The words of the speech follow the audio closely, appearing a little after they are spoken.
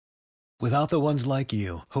Without the ones like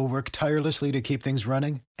you, who work tirelessly to keep things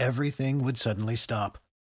running, everything would suddenly stop.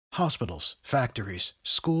 Hospitals, factories,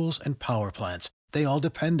 schools, and power plants, they all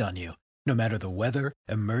depend on you. No matter the weather,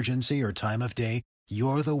 emergency, or time of day,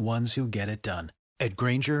 you're the ones who get it done. At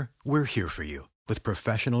Grainger, we're here for you with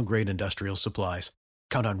professional-grade industrial supplies.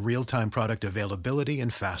 Count on real-time product availability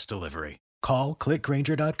and fast delivery. Call, click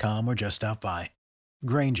Grainger.com, or just stop by.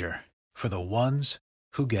 Grainger, for the ones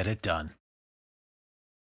who get it done.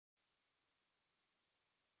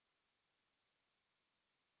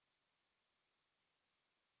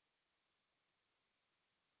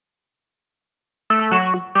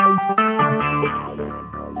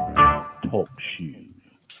 Talk show.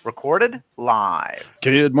 Recorded live.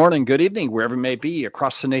 Good morning, good evening, wherever it may be,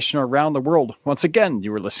 across the nation or around the world. Once again,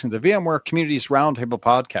 you are listening to the VMware Communities Roundtable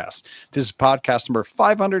podcast. This is podcast number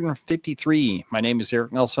 553. My name is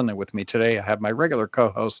Eric Nelson, and with me today, I have my regular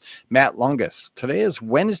co-host, Matt Lungus. Today is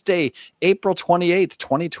Wednesday, April 28th,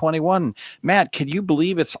 2021. Matt, can you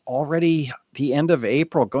believe it's already the end of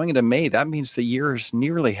April, going into May? That means the year is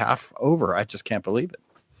nearly half over. I just can't believe it.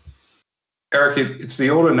 Eric, it's the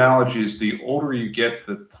old analogies. The older you get,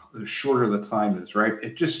 the shorter the time is, right?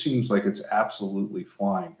 It just seems like it's absolutely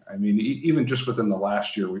flying. I mean, even just within the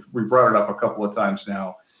last year, we brought it up a couple of times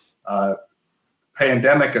now.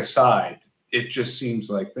 Pandemic aside, it just seems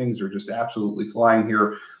like things are just absolutely flying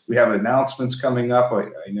here. We have announcements coming up. I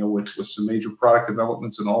know with some major product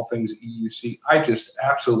developments and all things EUC. I just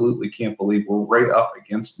absolutely can't believe we're right up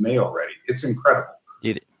against May already. It's incredible.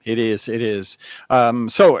 It is.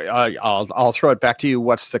 So I'll throw it back to you.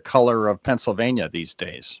 What's the color of Pennsylvania these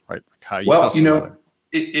days? Right?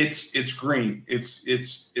 It's green.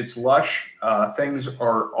 It's lush. Things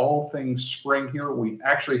are all things spring here. We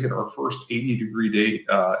actually hit our first 80-degree day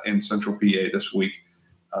in Central PA this week.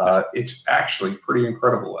 It's actually pretty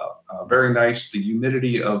incredible out. Very nice. The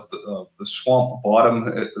humidity of the swamp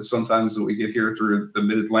bottom sometimes that we get here through the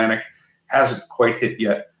Mid-Atlantic hasn't quite hit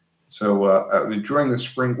yet. So I'm enjoying the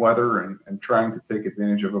spring weather and trying to take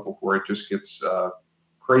advantage of it before it just gets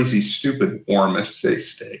crazy, stupid warm, as they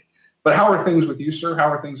say. But how are things with you, sir? How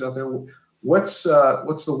are things out there? What's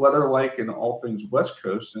the weather like in all things West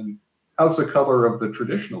Coast, and how's the color of the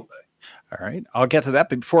traditional day? All right, I'll get to that.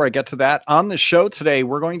 But before I get to that, on the show today,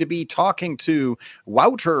 we're going to be talking to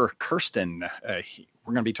Wouter Kursten.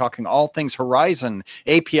 We're going to be talking all things Horizon,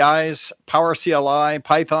 APIs, PowerCLI,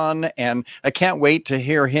 Python, and I can't wait to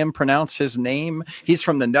hear him pronounce his name. He's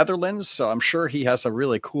from the Netherlands, so I'm sure he has a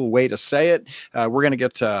really cool way to say it. We're going to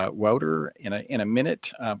get to Wouter in a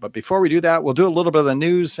minute, but before we do that, we'll do a little bit of the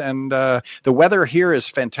news. And the weather here is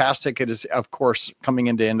fantastic. It is, of course, coming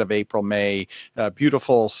into end of April, May.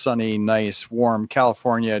 Beautiful, sunny, nice, warm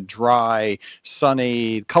California, dry,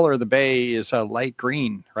 sunny. Color of the bay is a light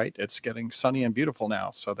green, right? It's getting sunny and beautiful now.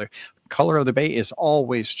 So the color of the bay is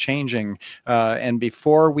always changing. And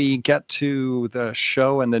before we get to the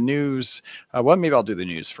show and the news, well, maybe I'll do the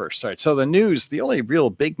news first. All right. So the news, the only real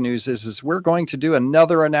big news is we're going to do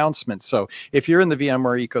another announcement. So if you're in the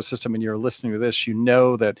VMware ecosystem and you're listening to this, you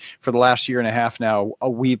know that for the last year and a half now,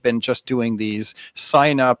 we've been just doing these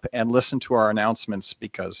sign up and listen to our announcements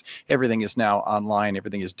because everything is now online.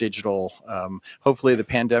 Everything is digital. Hopefully the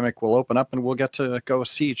pandemic will open up and we'll get to go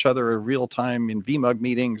see each other in real time in VMUG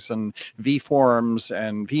meetings and vForums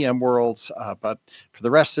and VM Worlds, but for the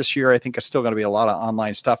rest this year, I think it's still going to be a lot of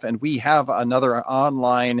online stuff. And we have another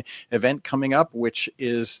online event coming up, which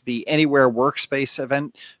is the Anywhere Workspace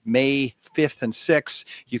event, May 5th and 6th.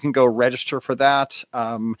 You can go register for that.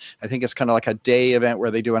 I think it's kind of like a day event where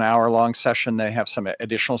they do an hour-long session. They have some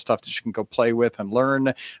additional stuff that you can go play with and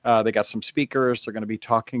learn. They got some speakers. They're going to be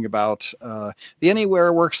talking about the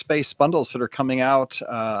Anywhere Workspace bundles that are coming out,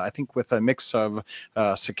 I think with a mix of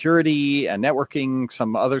security and networking,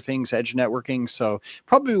 some other things, edge networking. So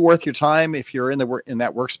probably worth your time if you're in that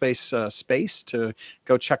workspace space to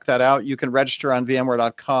go check that out. You can register on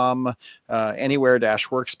VMware.com,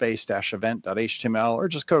 anywhere-workspace-event.html, or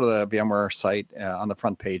just go to the VMware site. On the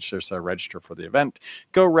front page, there's a register for the event.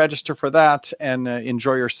 Go register for that and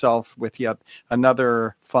enjoy yourself with yet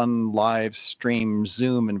another fun live stream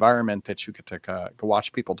Zoom environment that you get to go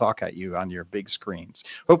watch people talk at you on your big screens.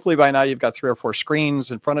 Hopefully by now you've got 3 or 4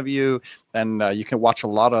 screens in front of you, and you can watch a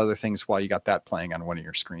lot of other things while you got that playing on one of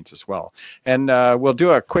your screens as well. And we'll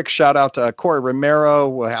do a quick shout out to Corey Romero.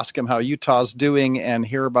 We'll ask him how Utah's doing and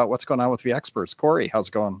hear about what's going on with the experts. Corey, how's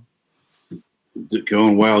it going?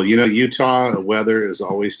 Going well. You know, Utah weather is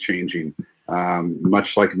always changing.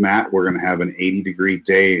 Much like Matt, we're going to have an 80-degree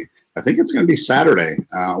day. I think it's going to be Saturday.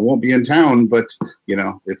 I won't be in town, but, you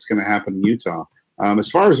know, it's going to happen in Utah.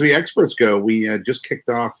 As far as vExperts go, we just kicked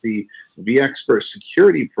off the vExpert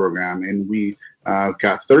security program, and we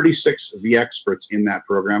got 36 vExperts in that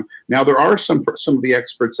program. Now, there are some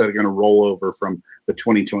vExperts that are going to roll over from the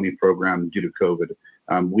 2020 program due to COVID.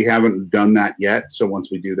 We haven't done that yet, so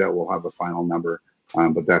once we do that, we'll have a final number,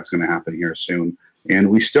 but that's going to happen here soon. And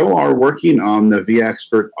we still are working on the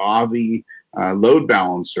vExpert Avi load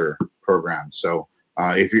balancer program. So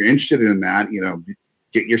if you're interested in that,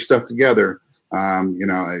 get your stuff together. In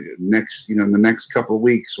the next couple of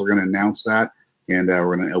weeks, we're going to announce that, and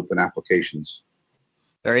we're going to open applications.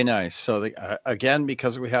 Very nice. So again,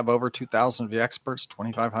 because we have over 2,000 vExperts,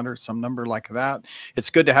 2,500, some number like that,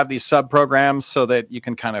 it's good to have these sub-programs so that you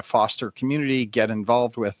can kind of foster community, get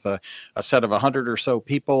involved with a set of 100 or so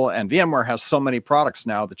people. And VMware has so many products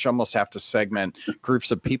now that you almost have to segment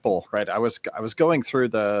groups of people, right? I was going through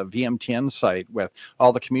the VMTN site with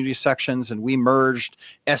all the community sections, and we merged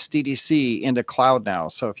SDDC into cloud now.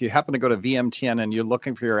 So if you happen to go to VMTN and you're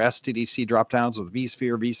looking for your SDDC dropdowns with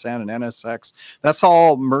vSphere, vSAN, and NSX, that's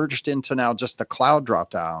all merged into now just the cloud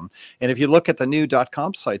dropdown. And if you look at the new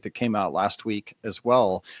 .com site that came out last week as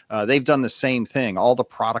well, they've done the same thing. All the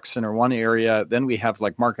products in one area. Then we have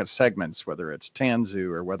like market segments, whether it's Tanzu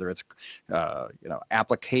or whether it's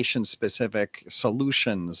application specific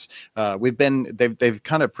solutions. They've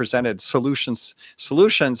kind of presented solutions,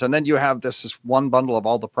 and then you have this one bundle of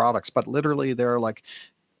all the products. But literally, there are like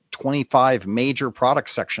 25 major product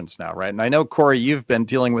sections now, right? And I know, Corey, you've been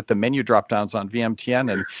dealing with the menu dropdowns on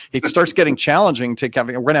VMTN, and it starts getting challenging we're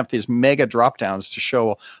going to have these mega dropdowns to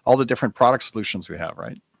show all the different product solutions we have,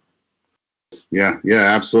 right? Yeah,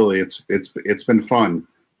 absolutely. It's been fun,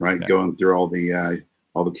 right? Yeah. Going through all the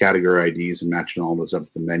category IDs and matching all those up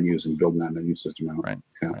to the menus and building that menu system out. Right.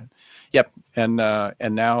 Yeah. Right. Yep. And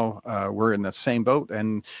now we're in the same boat,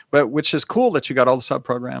 but which is cool that you got all the sub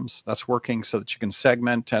programs that's working so that you can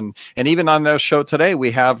segment and even on the show today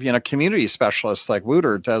we have community specialists like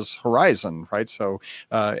Wouter does Horizon, right? So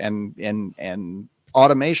and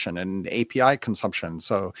automation and API consumption.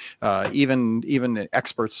 So even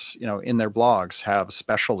experts, in their blogs have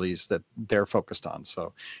specialties that they're focused on.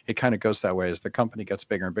 So it kind of goes that way as the company gets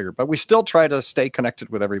bigger and bigger. But we still try to stay connected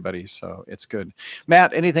with everybody, so it's good.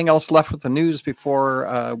 Matt, anything else left with the news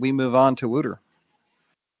before we move on to Wouter?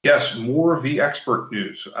 Yes, more vExpert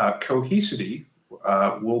news. Cohesity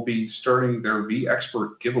will be starting their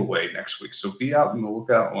vExpert giveaway next week. So be out on the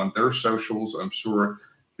lookout on their socials. I'm sure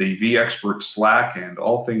the vExpert Slack and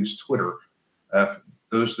all things Twitter.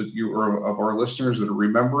 Those that you are of our listeners that are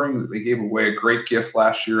remembering that they gave away a great gift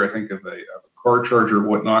last year, I think of a car charger or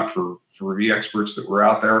whatnot for vExperts that were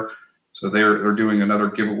out there. So they're doing another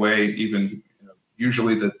giveaway. Even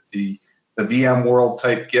usually the VMworld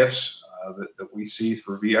type gifts that we see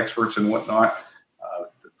for vExperts and whatnot.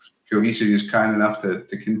 Cohesity is kind enough to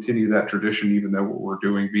continue that tradition, even though we're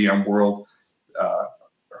doing VMworld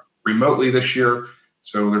remotely this year.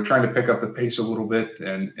 So they're trying to pick up the pace a little bit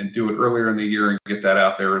and do it earlier in the year and get that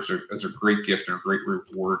out there as a great gift and a great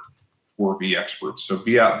reward for vExperts. So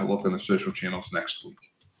be out and look on the social channels next week.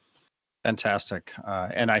 Fantastic.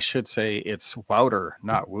 And I should say it's Wouter,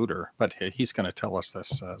 not Wouter, but he's going to tell us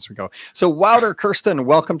this as we go. So Wouter, Kursten,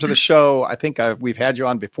 welcome to the show. I think we've had you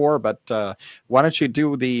on before, but why don't you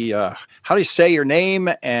do how do you say your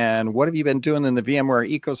name and what have you been doing in the VMware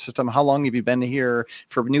ecosystem? How long have you been here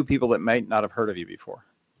for new people that might not have heard of you before?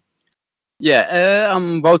 Yeah,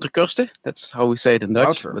 I'm Wouter Kursten. That's how we say it in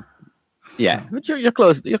Dutch. Wouter. But you're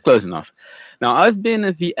close. You're close enough. Now I've been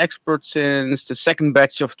a vExpert since the second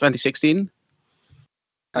batch of 2016,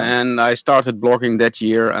 and I started blogging that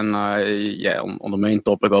year. And on the main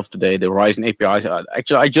topic of today, the Horizon APIs.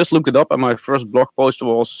 Actually, I just looked it up, and my first blog post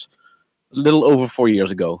was a little over 4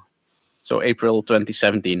 years ago, so April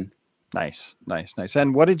 2017. Nice.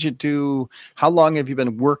 And what did you do? How long have you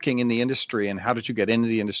been working in the industry, and how did you get into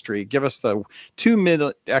the industry? Give us the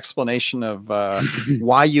 2-minute explanation of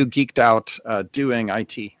why you geeked out doing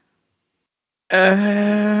IT.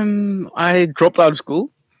 I dropped out of school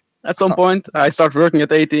at some point. Nice. I started working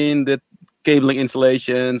at 18, did cabling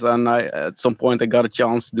installations, and at some point I got a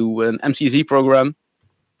chance to do an MCZ program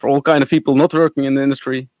for all kind of people not working in the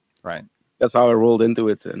industry. Right. That's how I rolled into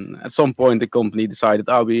it. And at some point, the company decided,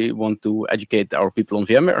 we want to educate our people on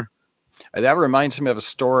VMware. That reminds me of a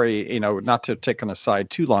story, not to take an aside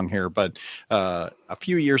too long here, but a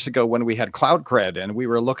few years ago when we had Cloud Cred and we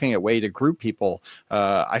were looking at a way to group people,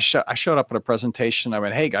 I showed up at a presentation. I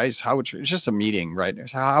went, hey guys, it's just a meeting, right?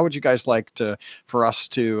 How would you guys like for us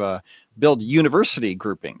to build university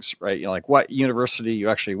groupings, right? You know, like what university you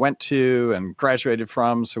actually went to and graduated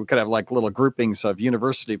from. So we could have like little groupings of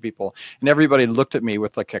university people, and everybody looked at me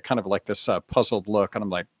with like a kind of like this puzzled look, and I'm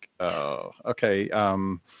like, oh, okay.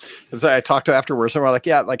 As I talked to afterwards, and we're like,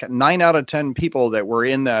 yeah, like 9 out of 10 people that were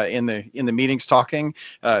in the meetings talking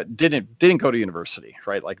didn't go to university,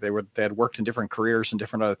 right? Like they had worked in different careers and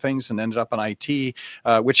different other things and ended up in IT.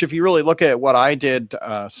 Which, if you really look at what I did,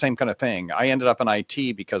 same kind of thing. I ended up in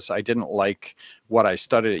IT because I didn't like what I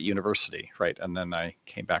studied at university, right? And then I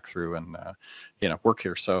came back through and work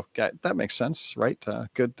here. So that makes sense, right?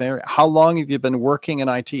 Good there. How long have you been working in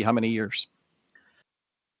IT? How many years?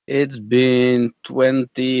 It's been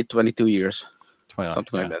 22 years. Something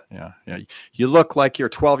yeah, like that. Yeah. You look like you're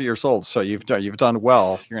 12 years old, so you've done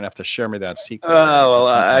well. You're gonna have to share me that secret. Well,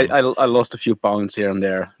 I lost a few pounds here and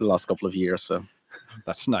there the last couple of years, so.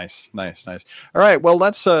 That's nice. All right. Well,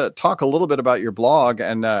 let's talk a little bit about your blog,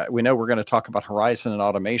 and we know we're going to talk about Horizon and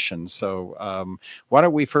automation. So why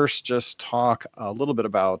don't we first just talk a little bit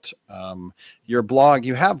about your blog?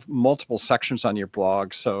 You have multiple sections on your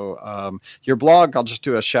blog. So your blog, I'll just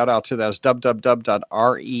do a shout out to that, is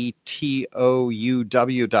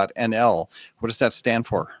www.retouw.nl. What does that stand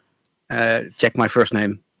for? Check my first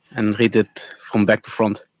name and read it from back to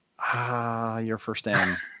front. Your first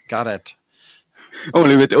name. Got it.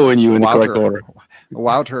 Only with O and U in the correct order.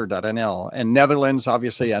 Wouter.nl, and Netherlands,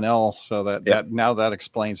 obviously NL. So that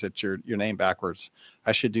explains it. Your name backwards.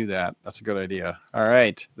 I should do that. That's a good idea. All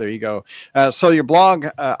right, there you go. So your blog,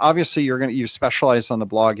 obviously you specialize on the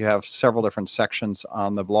blog. You have several different sections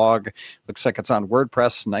on the blog. Looks like it's on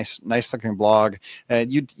WordPress. Nice looking blog.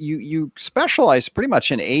 And you specialize pretty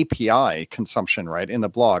much in API consumption, right? In the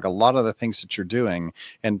blog, a lot of the things that you're doing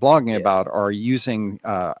and blogging about are using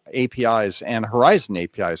APIs and Horizon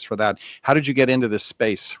APIs for that. How did you get into this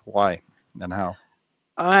space? Why and how?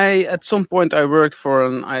 At some point I worked for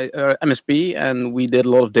an MSP, and we did a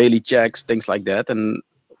lot of daily checks, things like that. And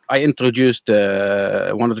I introduced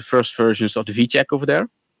one of the first versions of the VCheck over there.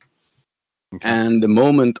 Okay. And the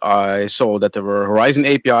moment I saw that there were Horizon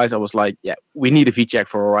APIs, I was like, yeah, we need a VCheck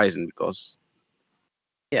for Horizon because,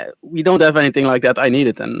 we don't have anything like that. I need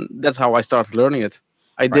it, and that's how I started learning it.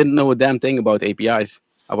 I didn't know a damn thing about APIs,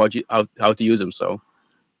 about how to use them.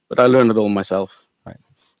 But I learned it all myself.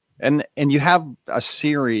 And you have a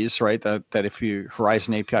series, right, that if you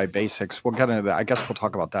Horizon API Basics, we'll get into that. I guess we'll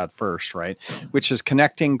talk about that first, right, which is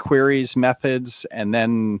connecting queries, methods, and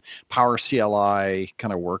then PowerCLI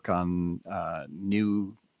kind of work on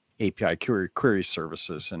new API query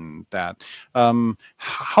services and that.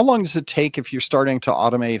 How long does it take if you're starting to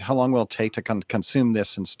automate? How long will it take to consume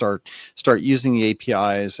this and start using the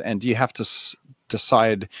APIs? And do you have to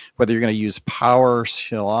decide whether you're going to use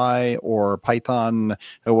PowerCLI or Python?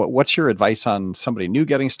 What's your advice on somebody new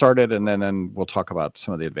getting started? And then we'll talk about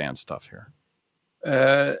some of the advanced stuff here.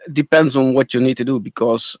 Depends on what you need to do,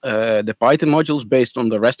 because the Python module is based on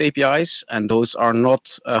the REST APIs, and those are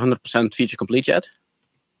not 100% feature complete yet.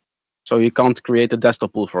 So you can't create a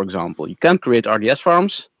desktop pool, for example. You can create RDS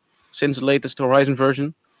farms since the latest Horizon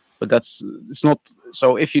version, but it's not.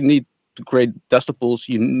 So if you need to create desktop pools,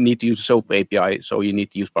 you need to use the SOAP API, so you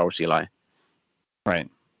need to use PowerCLI. Right.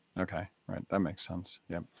 Okay. Right. That makes sense.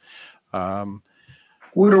 Yeah.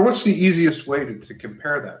 Wouter, what's the easiest way to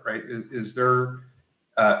compare that, right? Is there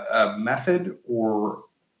a method, or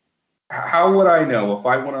how would I know if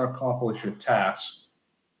I want to accomplish a task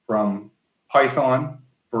from Python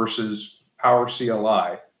versus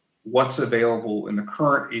PowerCLI, what's available in the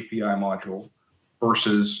current API module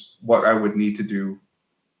versus what I would need to do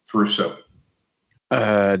through SOAP?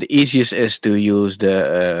 The easiest is to use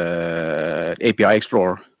the API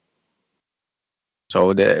Explorer.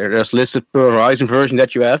 So there's listed per Horizon version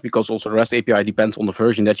that you have, because also the REST API depends on the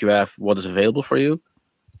version that you have, what is available for you.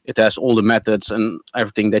 It has all the methods and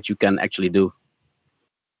everything that you can actually do.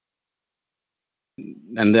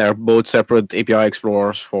 And they're both separate API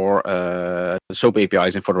Explorers for the SOAP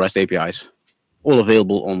APIs and for the REST APIs. All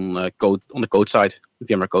available on the code side, the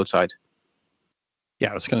VMware code side.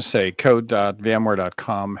 Yeah, I was going to say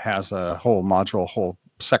code.vmware.com has a whole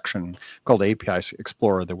section called API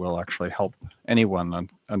Explorer that will actually help anyone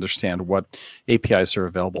understand what APIs are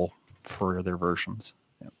available for their versions.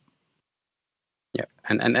 Yeah,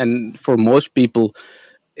 and for most people,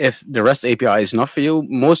 if the REST API is not for you,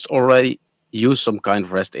 most already use some kind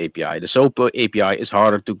of REST API. The SOAP API is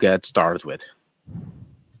harder to get started with.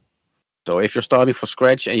 So if you're starting from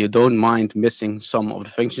scratch and you don't mind missing some of the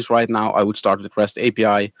functions right now, I would start with REST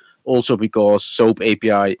API. Also because SOAP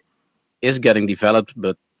API is getting developed,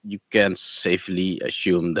 but you can safely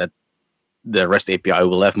assume that the REST API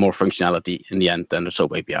will have more functionality in the end than the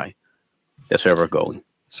SOAP API. That's where we're going.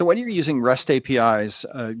 So when you're using REST APIs,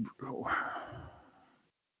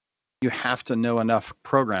 you have to know enough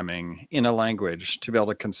programming in a language to be able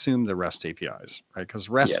to consume the REST APIs, right? Because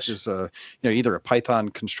REST is either a Python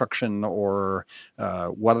construction or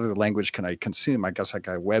what other language can I consume? I guess like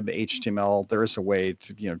a web HTML. There is a way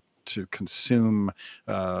to consume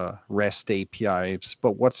REST APIs,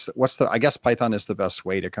 but what's the? I guess Python is the best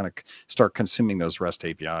way to kind of start consuming those REST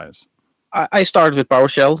APIs. I started with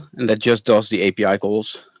PowerShell, and that just does the API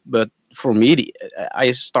calls. But for me,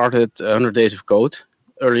 I started 100 Days of Code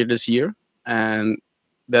earlier this year, and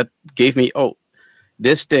that gave me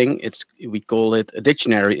this thing. We call it a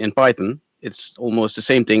dictionary in Python. It's almost the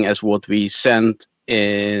same thing as what we send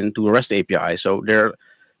into a REST API. So there are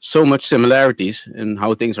so much similarities in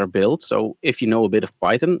how things are built. So if you know a bit of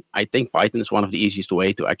Python, I think Python is one of the easiest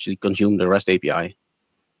way to actually consume the REST API.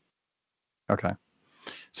 Okay.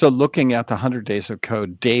 So looking at the 100 Days of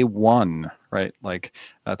Code, day one, right? Like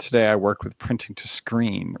today I work with printing to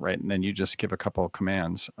screen, right? And then you just give a couple of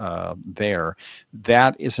commands there.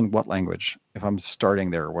 That is in what language? If I'm starting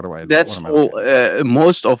there, what do I? That's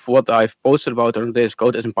most of what I've posted about 100 Days of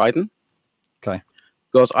Code is in Python. Okay.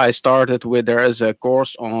 Because I started with, there is a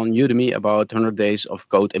course on Udemy about 100 Days of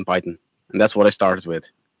Code in Python. And that's what I started with.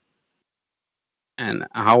 And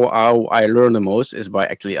how I learn the most is by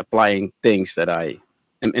actually applying things that I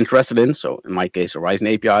am interested in. So in my case, Horizon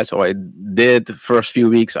API. So I did the first few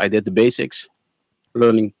weeks, I did the basics.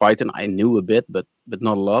 Learning Python, I knew a bit, but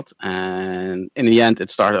not a lot. And in the end,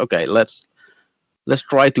 it started, okay, let's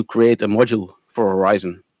try to create a module for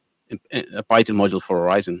Horizon, a Python module for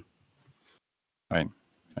Horizon. Right.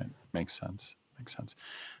 Makes sense.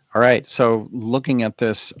 All right. So looking at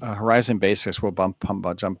this Horizon Basics, we'll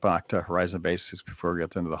jump back to Horizon Basics before we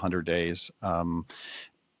get into the 100 days.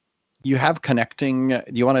 You have connecting. Do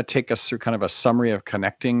you want to take us through kind of a summary of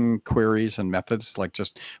connecting queries and methods? Like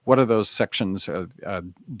just what are those sections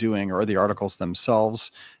doing, or the articles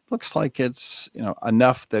themselves? Looks like it's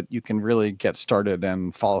enough that you can really get started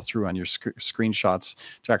and follow through on your screenshots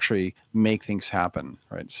to actually make things happen,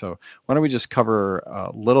 right? So why don't we just cover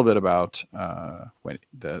a little bit about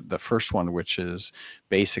the first one, which is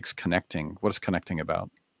basics connecting. What is connecting about?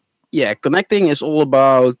 Yeah, connecting is all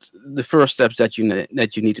about the first steps that you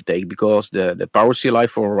need to take, because the PowerCLI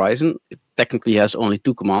for Horizon, it technically has only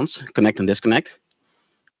two commands: connect and disconnect.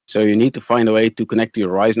 So you need to find a way to connect to your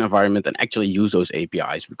Horizon environment and actually use those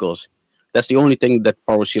APIs, because that's the only thing that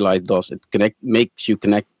PowerCLI does. It makes you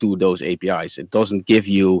connect to those APIs. It doesn't give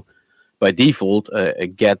you by default a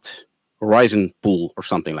get Horizon pool or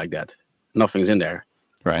something like that. Nothing's in there.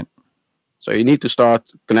 Right. So you need to start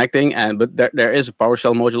connecting, but there is a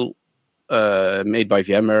PowerShell module made by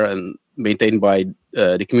VMware and maintained by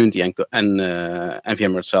the community and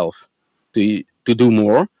VMware itself to do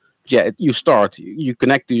more. Yeah, you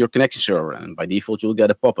connect to your connection server, and by default you'll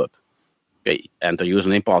get a pop-up. Okay, enter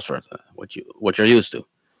username, password, what you're used to.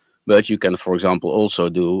 But you can, for example, also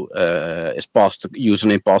do is pass the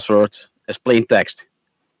username, password as plain text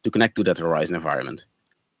to connect to that Horizon environment.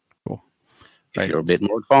 Cool. If you're a bit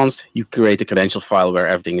more advanced, you create a credential file where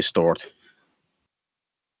everything is stored.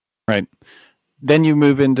 Right. Then you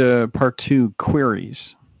move into part 2,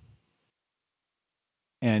 queries.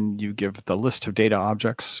 And you give the list of data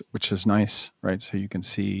objects, which is nice, right? So you can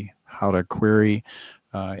see how to query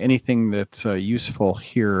anything that's useful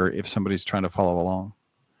here if somebody's trying to follow along.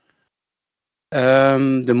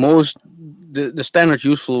 The standard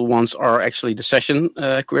useful ones are actually the session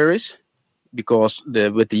queries, because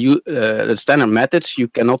with the standard methods you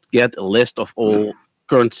cannot get a list of all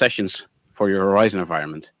current sessions for your Horizon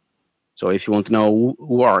environment. So if you want to know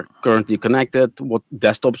who are currently connected, what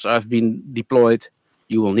desktops have been deployed,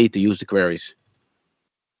 you will need to use the queries.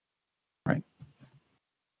 Right.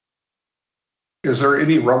 Is there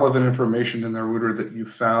any relevant information in there, Wouter, that you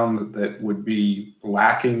found that would be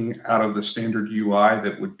lacking out of the standard UI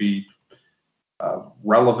that would be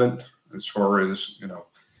relevant as far as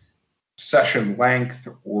session length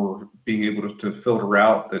or being able to filter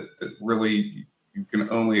out that really you can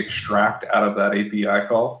only extract out of that API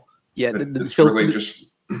call? Yeah, it's really just.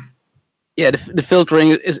 Yeah, the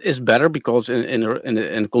filtering is better, because in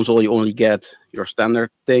the console you only get your standard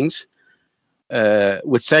things.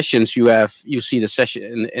 With sessions, you see the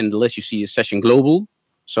session in the list. You see a session global.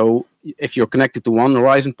 So if you're connected to one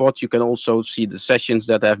Horizon pod, you can also see the sessions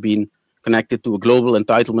that have been connected to a global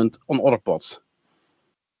entitlement on other pods.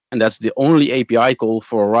 And that's the only API call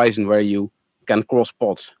for Horizon where you can cross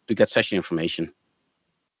pods to get session information.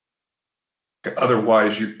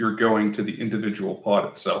 Otherwise, you're going to the individual pod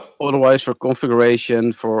itself. Otherwise, for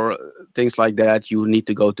configuration, for things like that, you need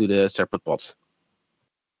to go to the separate pods.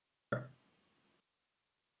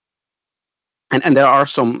 And there are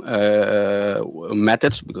some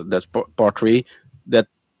methods, because that's part 3, that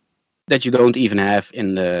you don't even have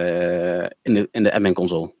in the admin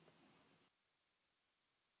console.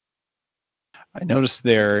 I noticed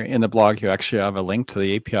there in the blog you actually have a link to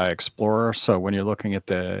the API Explorer. So when you're looking at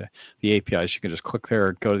the APIs, you can just click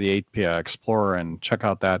there, go to the API Explorer, and check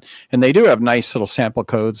out that. And they do have nice little sample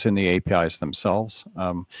codes in the APIs themselves.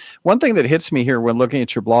 One thing that hits me here when looking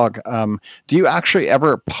at your blog, do you actually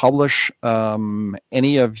ever publish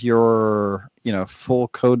any of your full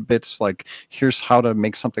code bits, like here's how to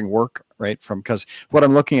make something work, right? Because what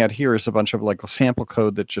I'm looking at here is a bunch of like sample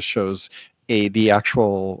code that just shows the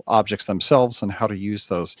actual objects themselves and how to use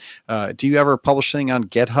those. Do you ever publish anything on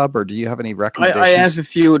GitHub, or do you have any recommendations? I have a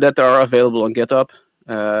few that are available on GitHub.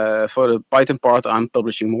 For the Python part, I'm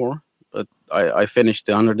publishing more, but I finished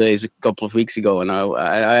the 100 days a couple of weeks ago, and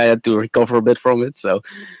I had to recover a bit from it, so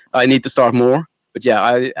I need to start more. But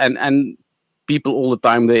yeah, and people all the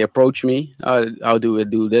time, they approach me, how do we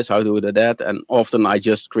do this, how do we do that, and often I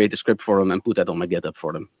just create a script for them and put that on my GitHub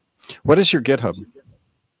for them. What is your GitHub?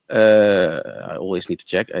 I always need to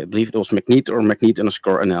check. I believe it was Magneet or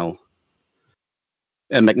Magneet_NL.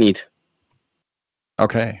 Magneet.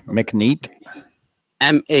 Okay, Magneet.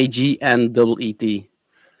 Magneet.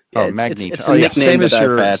 Yeah, Magneet. It's a nickname same as that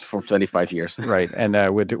yours. I've had for 25 years. Right, and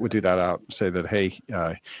we'll do that out. Say that, hey,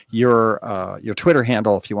 your Twitter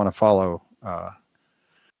handle, if you want to follow,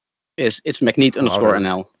 it's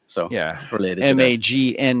Magneet_NL. So yeah, related.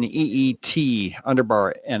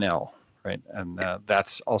 MAGNEET_NL. Right, and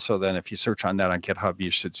that's also then if you search on that on GitHub,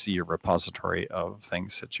 you should see your repository of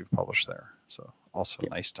things that you've published there. So also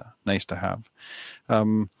nice to have.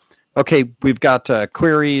 Okay, we've got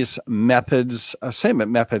queries, methods.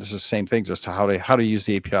 Methods is the same thing, just how to use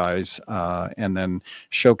the APIs, and then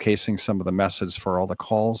showcasing some of the methods for all the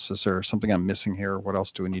calls. Is there something I'm missing here? What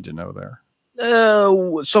else do we need to know there?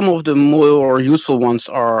 Some of the more useful ones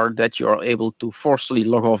are that you are able to forcibly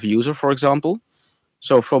log off a user, for example.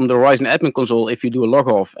 So from the Horizon admin console, if you do a log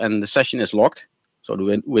off and the session is locked, so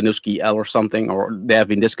the Windows key L or something, or they have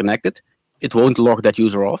been disconnected, it won't log that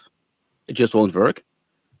user off. It just won't work.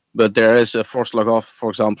 But there is a forced log off, for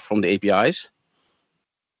example, from the APIs.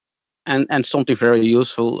 And something very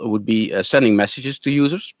useful would be sending messages to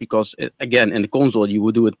users, because again, in the console, you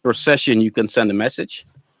would do it per session, you can send a message.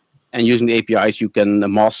 And using the APIs, you can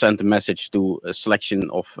mass send a message to a selection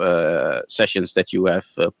of sessions that you have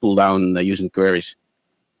pulled down using queries.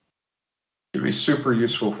 It'd be super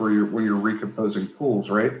useful for when you're recomposing pools,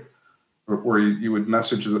 right? Where you would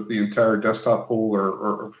message the entire desktop pool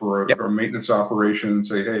or for a maintenance operation and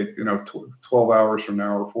say, hey, 12 hours from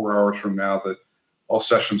now or 4 hours from now that all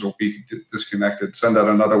sessions will be disconnected. Send out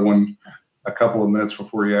another one a couple of minutes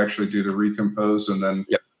before you actually do the recompose, and then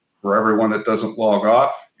for everyone that doesn't log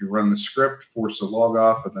off, you run the script, force the log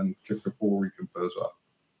off, and then kick the pool recompose off.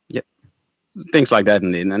 Things like that,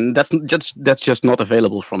 and that's just not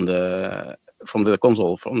available from the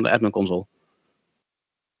console, from the admin console.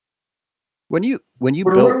 When you build,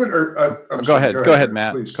 go ahead,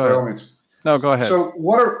 Matt. Please, go ahead. No, go ahead. So,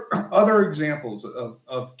 what are other examples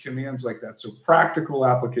of commands like that? So, practical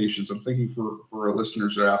applications. I'm thinking for our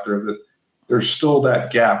listeners out there that there's still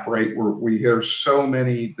that gap, right, where we hear so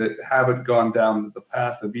many that haven't gone down the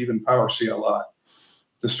path of even PowerCLI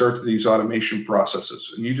to start these automation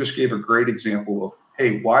processes. And you just gave a great example of,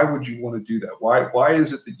 hey, why would you want to do that? Why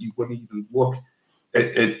is it that you wouldn't even look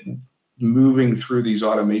at moving through these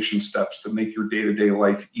automation steps to make your day-to-day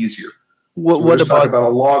life easier? What about a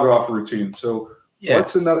log off routine? So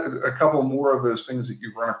what's a couple more of those things that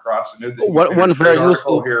you've run across? I know that one very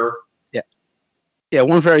useful here. Yeah,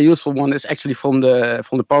 one very useful one is actually from the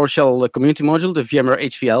PowerShell community module, the VMware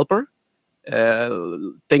HV helper.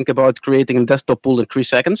 Think about creating a desktop pool in 3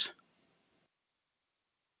 seconds.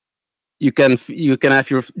 You can have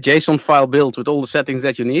your JSON file built with all the settings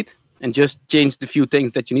that you need, and just change the few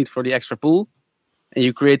things that you need for the extra pool, and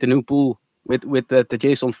you create a new pool with the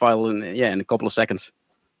JSON file in a couple of seconds.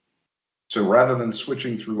 So rather than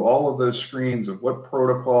switching through all of those screens of what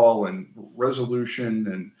protocol and resolution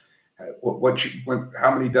and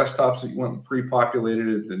how many desktops that you want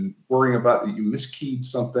pre-populated, and worrying about that you miskeyed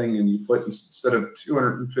something and you put, instead of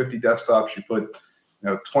 250 desktops, you put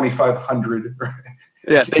 2,500.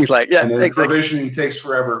 Yeah, things like and then provisioning takes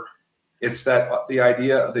forever. It's the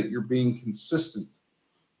idea that you're being consistent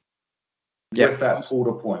with that pool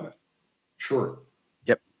deployment. Sure.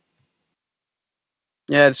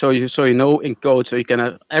 Yeah, so you know in code, so you can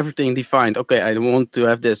have everything defined. Okay, I want to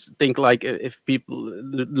have this. Think like if people,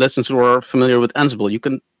 listeners who are familiar with Ansible, you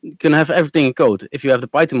can have everything in code. If you have the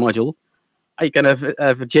Python module, I can have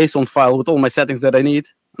a JSON file with all my settings that I need,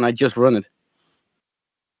 and I just run it.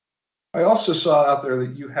 I also saw out there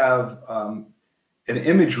that you have an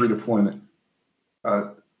image redeployment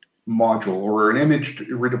module or an image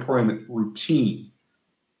redeployment routine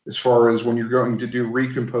as far as when you're going to do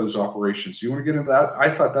recompose operations. Do you want to get into that? I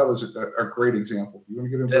thought that was a great example. Do you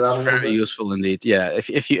want to get into that a That's little very bit? useful indeed. Yeah,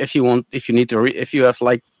 if you need to if you have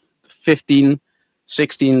like 15,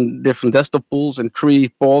 16 different desktop pools and 3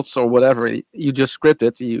 pods or whatever, you just script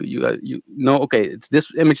it. You know, okay, it's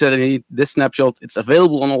this image that I need, this snapshot. It's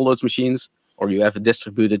available on all those machines, or you have it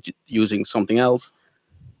distributed using something else,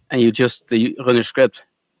 and you just you run your script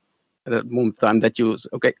at that moment in time that you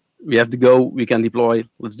okay, we have to go, we can deploy,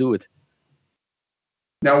 let's do it.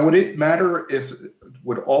 Now, would it matter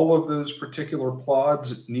would all of those particular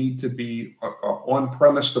pods need to be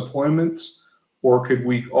on-premise deployments, or could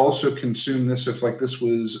we also consume this if like this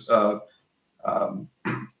was a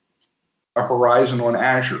Horizon on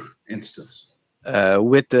Azure instance?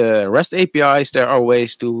 With the REST APIs, there are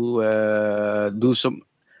ways to do some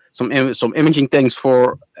imaging things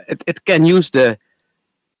for it. It can use the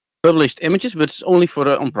published images, but it's only for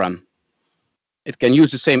the on-prem. It can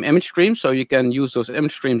use the same image stream, so you can use those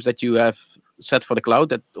image streams that you have set for the cloud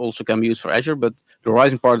that also can be used for Azure. But the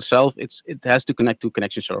Horizon part itself, it has to connect to a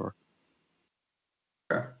connection server.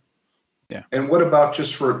 Okay. Yeah. And what about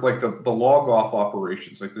just for like the log off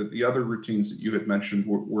operations, like the other routines that you had mentioned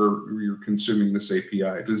where you're consuming this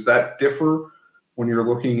API? Does that differ when you're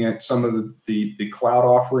looking at some of the cloud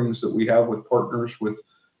offerings that we have with partners with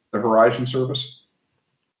the Horizon service?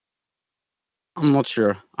 I'm not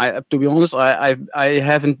sure. To be honest, I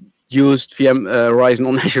haven't used VM Horizon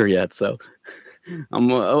on Azure yet, so I'm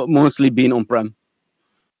mostly been on-prem.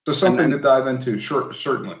 So something to dive into, sure,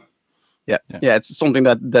 certainly. Yeah, it's something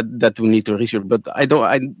that we need to research, but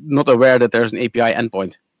I'm not aware that there's an API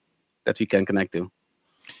endpoint that we can connect to.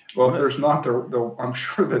 Well, if there's not, though, I'm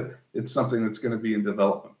sure that it's something that's going to be in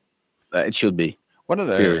development. It should be.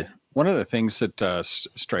 One of the things that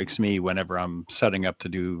strikes me whenever I'm setting up to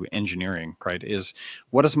do engineering, right, is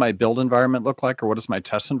what does my build environment look like, or what does my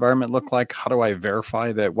test environment look like? How do I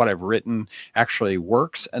verify that what I've written actually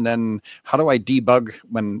works? And then how do I debug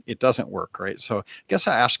when it doesn't work, right? So I guess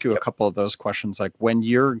I ask you a couple of those questions, like when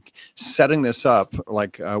you're setting this up,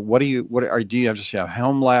 like do you have just a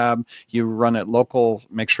Helm lab, you run it local,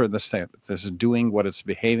 make sure this is doing what it's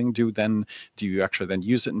behaving to, then do you actually then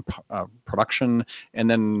use it in production? And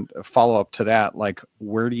then follow up to that, like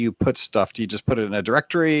where do you put stuff? Do you just put it in a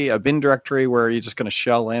directory, a bin directory, where you're just going to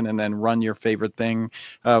shell in and then run your favorite thing?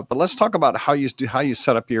 But let's talk about how you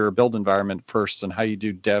set up your build environment first and how you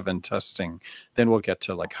do dev and testing. Then we'll get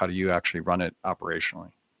to like how do you actually run it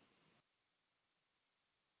operationally.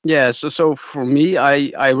 Yeah, so for me,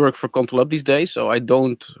 I work for Control Up these days, so I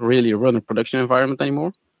don't really run a production environment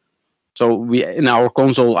anymore. So in our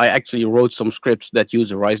console, I actually wrote some scripts that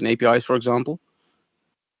use Horizon APIs, for example.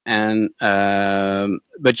 And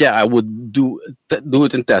but yeah, I would do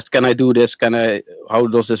it in test. Can I do this? How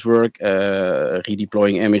does this work?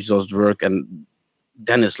 Redeploying image, does it work? And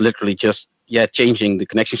then it's literally just changing the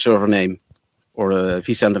connection server name or the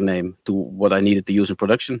vCenter name to what I needed to use in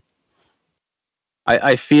production.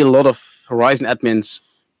 I feel a lot of Horizon admins,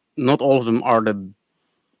 not all of them are the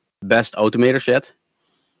best automators yet.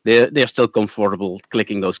 They're still comfortable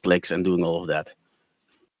clicking those clicks and doing all of that.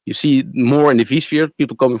 You see more in the vSphere,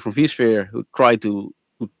 people coming from vSphere who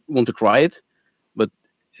want to try it, but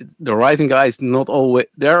the Horizon guys, not always.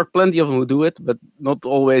 There are plenty of them who do it, but not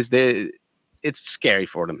always. It's scary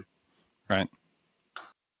for them. Right.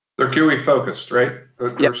 They're GUI focused, right?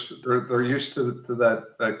 They're used to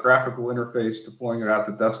that graphical interface, deploying it out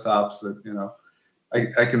to desktops. That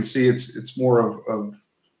I can see it's more of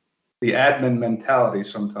the admin mentality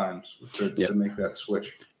sometimes to make that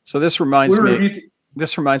switch. So this reminds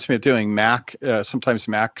me of doing Mac, sometimes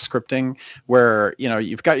Mac scripting, where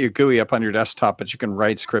you've got your GUI up on your desktop, but you can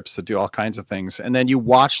write scripts that do all kinds of things, and then you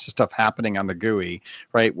watch the stuff happening on the GUI,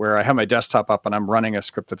 right? Where I have my desktop up and I'm running a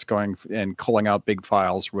script that's going and culling out big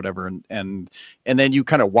files or whatever, and then you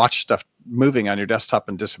kind of watch stuff moving on your desktop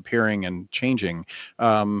and disappearing and changing.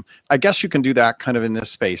 I guess you can do that kind of in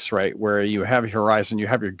this space, right? Where you have your Horizon, you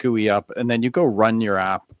have your GUI up, and then you go run your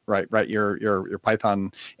app, right? Your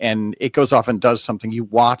Python, and it goes off and does something. You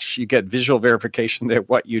watch, you get visual verification that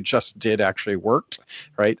what you just did actually worked,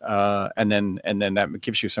 right? And then that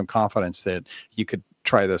gives you some confidence that you could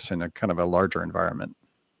try this in a kind of a larger environment.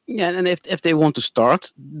 Yeah, and if they want to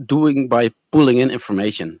start doing by pulling in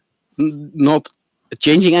information, not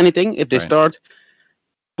changing anything. If they start,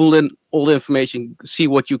 pull in all the information, see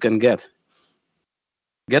what you can get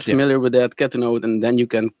familiar with that, get to know it, and then you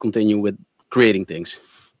can continue with creating things.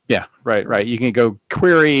 Yeah, right. You can go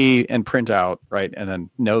query and print out, right, and then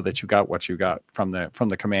know that you got what you got from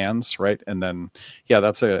the commands, right, and then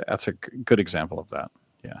that's a good example of that.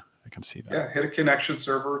 Yeah, I can see that. Yeah, hit a connection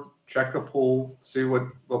server, check the pool, see what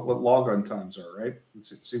logon times are, right?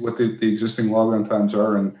 See what the existing logon times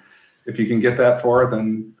are, and if you can get that far,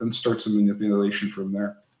 then start some manipulation from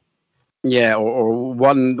there. Yeah, or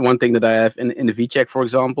one thing that I have in the VCheck, for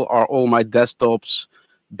example, are all my desktops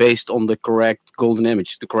based on the correct golden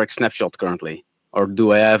image, the correct snapshot currently, or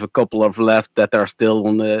do I have a couple of left that are still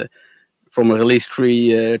on from a release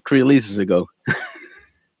three releases ago?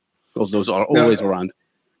 Because those are always around.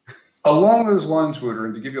 Along those lines, Wouter,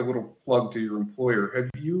 and to give you a little plug to your employer, have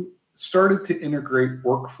you started to integrate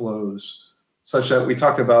workflows such that we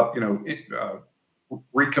talked about,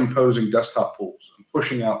 recomposing desktop pools and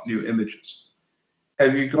pushing out new images?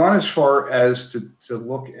 Have you gone as far as to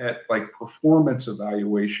look at like performance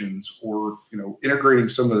evaluations or integrating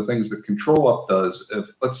some of the things that ControlUp does? If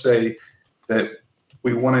let's say that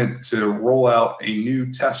we wanted to roll out a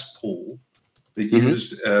new test pool that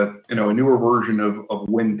used a newer version of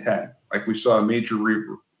Win 10, like we saw a major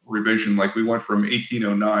revision, like we went from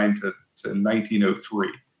 1809 to 1903,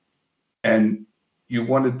 and you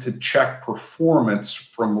wanted to check performance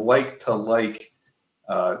from like to like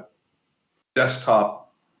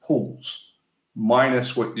desktop pools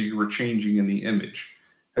minus what you were changing in the image.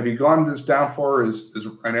 Have you gone this down far? And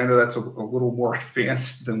I know that's a little more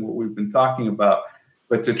advanced than what we've been talking about,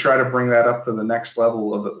 but to try to bring that up to the next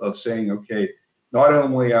level of saying, okay, not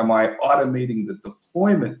only am I automating the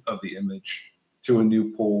deployment of the image to a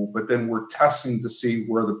new pool, but then we're testing to see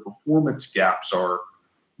where the performance gaps are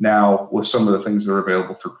now with some of the things that are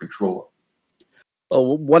available through ControlUp.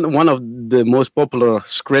 Well, one of the most popular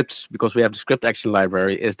scripts, because we have the script action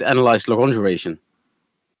library, is the analyze logon duration.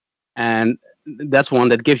 And that's one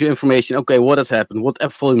that gives you information, okay, what has happened, what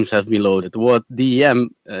app volumes have been loaded, what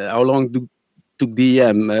DEM, how long took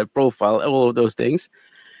DEM profile, all of those things.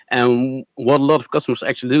 And what a lot of customers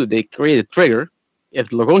actually do, they create a trigger. If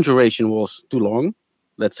the logon duration was too long,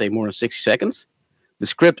 let's say more than 60 seconds, the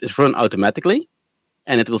script is run automatically,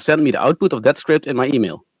 and it will send me the output of that script in my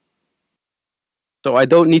email. So I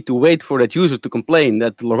don't need to wait for that user to complain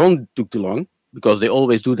that the logon took too long, because they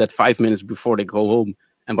always do that 5 minutes before they go home.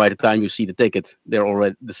 And by the time you see the ticket,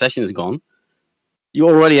 the session is gone. You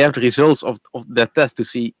already have the results of that test to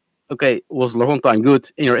see, okay, was logon time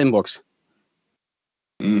good in your inbox?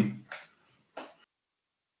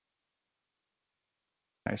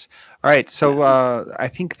 Nice. All right. So I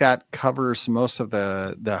think that covers most of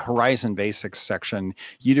the Horizon Basics section.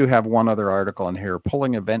 You do have one other article in here,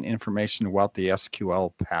 pulling event information without the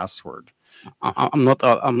SQL password. I'm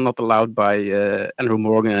not allowed by Andrew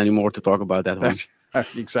Morgan anymore to talk about that one.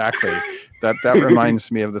 Exactly. That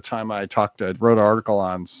reminds me of the time I wrote an article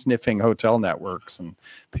on sniffing hotel networks, and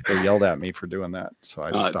people yelled at me for doing that. So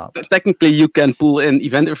I stopped. Technically, you can pull in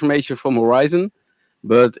event information from Horizon,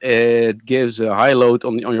 but it gives a high load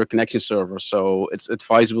on your connection server. So it's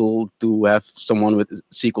advisable to have someone with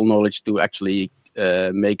SQL knowledge to actually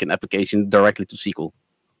make an application directly to SQL.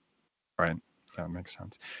 Right. That makes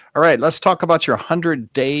sense. All right, let's talk about your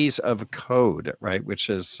 100 days of code, right? Which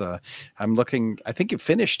is, I'm looking, I think you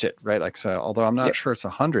finished it, right? Like, so, although I'm not sure it's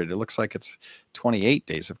 100, it looks like it's 28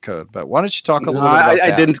 days of code. But why don't you talk a little bit about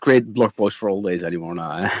that? I didn't create blog posts for all days anymore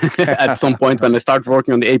now. At some point when I start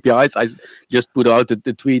working on the APIs, I just put out the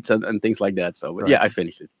tweets and things like that. So, right. I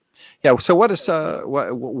finished it. Yeah. So what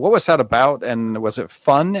was that about, and was it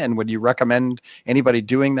fun? And would you recommend anybody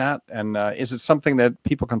doing that? And is it something that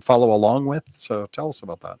people can follow along with? So tell us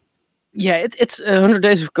about that. Yeah, it's 100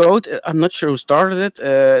 days of code. I'm not sure who started it.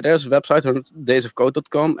 There's a website,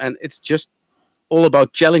 100daysofcode.com, and it's just all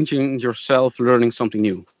about challenging yourself, learning something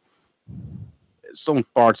new. Some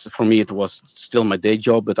parts for me it was still my day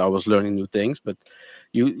job, but I was learning new things. But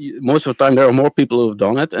you most of the time there are more people who have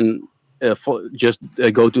done it, and go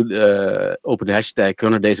to open the hashtag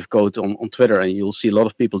 100 days of code on Twitter, and you'll see a lot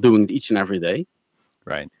of people doing it each and every day.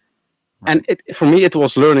 Right. And for me, it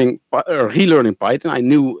was relearning Python. I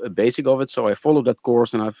knew a basic of it, so I followed that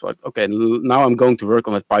course, and I thought, okay, now I'm going to work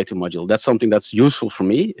on that Python module. That's something that's useful for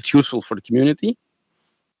me. It's useful for the community.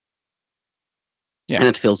 Yeah. And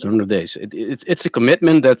it fills 100 days. It's a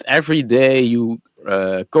commitment that every day you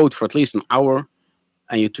code for at least an hour,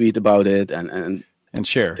 and you tweet about it and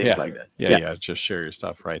share things like that. Yeah. Just share your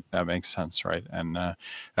stuff, right? That makes sense, right? And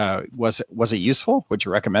was it useful? Would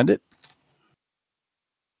you recommend it?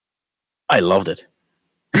 I loved it.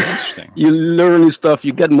 Interesting. You learn new stuff.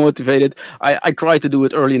 You get motivated. I try to do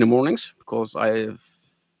it early in the mornings because I've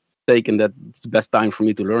taken that it's the best time for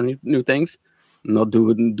me to learn new things. not do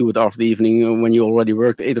it after the evening when you already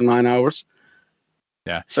worked 8 or 9 hours.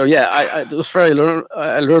 Yeah. So yeah, I it was very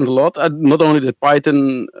I learned a lot. Not only the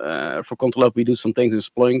Python for Control Up, we do some things in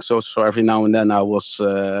Splunk. So every now and then I was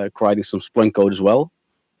writing some Splunk code as well.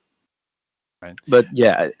 Right. But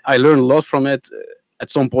yeah, I learned a lot from it. At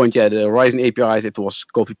some point, yeah, the Horizon APIs, it was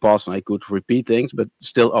copy paste and I could repeat things. But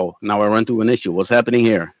still, now I run into an issue. What's happening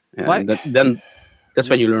here? And then that's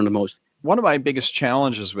when you learn the most. One of my biggest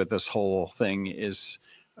challenges with this whole thing is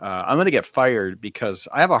I'm going to get fired because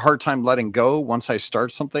I have a hard time letting go once I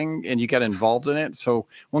start something and you get involved in it. So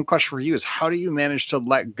one question for you is, how do you manage to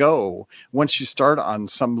let go once you start on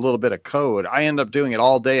some little bit of code? I end up doing it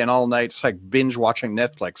all day and all night. It's like binge watching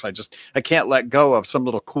Netflix. I can't let go of some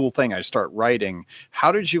little cool thing I start writing.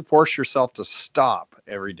 How did you force yourself to stop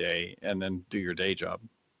every day and then do your day job?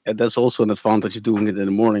 And that's also an advantage of doing it in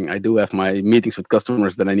the morning. I do have my meetings with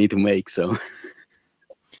customers that I need to make. So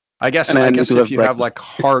I guess if you have like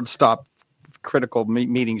hard stop critical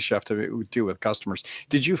meetings you have to do with customers.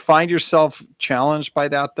 Did you find yourself challenged by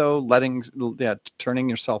that though? Turning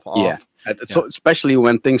yourself off? Yeah. So especially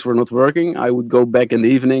when things were not working, I would go back in the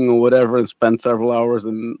evening or whatever and spend several hours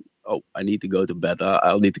and I need to go to bed.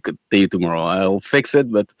 I'll need to continue tomorrow. I'll fix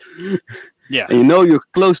it, but yeah, and you're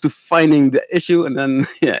close to finding the issue, and then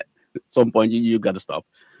at some point you got to stop.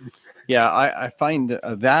 Yeah, I find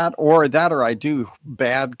that or I do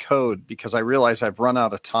bad code because I realize I've run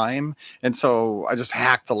out of time. And so I just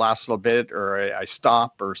hack the last little bit or I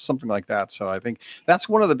stop or something like that. So I think that's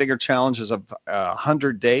one of the bigger challenges of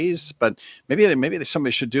 100 days. But maybe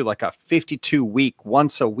somebody should do like a 52-week,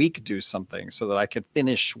 once a week do something so that I can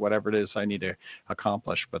finish whatever it is I need to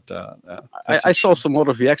accomplish. But I saw some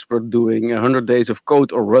other VXpert doing 100 days of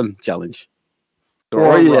code or run challenge. So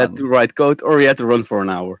or you had to write code or you had to run for an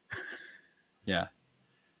hour.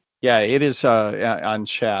 Yeah, it is on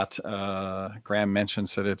chat. Graham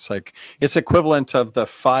mentions that it's equivalent of the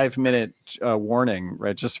 5-minute warning,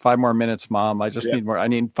 right? Just 5 more minutes, Mom. I need more. I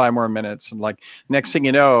need 5 more minutes. And like next thing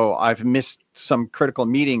you know, I've missed some critical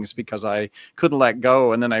meetings because I couldn't let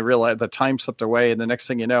go. And then I realized the time slipped away. And the next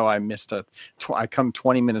thing you know, I missed I come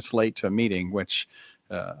 20 minutes late to a meeting, which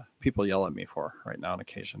people yell at me for right now on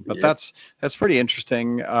occasion, but that's pretty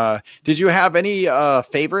interesting. Did you have any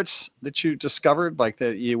favorites that you discovered, like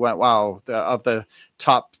that you went, wow, of the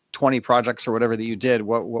top 20 projects or whatever that you did,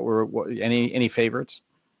 what were any favorites?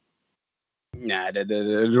 Nah,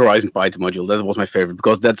 the Horizon Python module, that was my favorite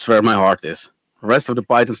because that's where my heart is. The rest of the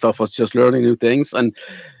Python stuff was just learning new things and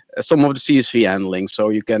some of the CSV handling, so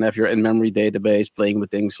you can have your in-memory database, playing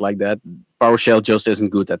with things like that. PowerShell just isn't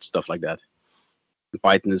good at stuff like that.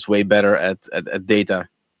 Python is way better at data,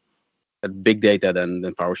 at big data than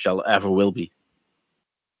PowerShell ever will be.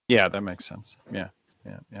 Yeah, that makes sense. Yeah.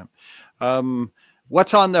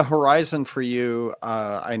 What's on the horizon for you?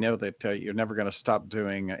 I know that you're never going to stop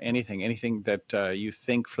doing anything. Anything that you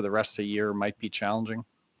think for the rest of the year might be challenging?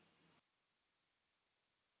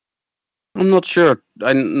 I'm not sure.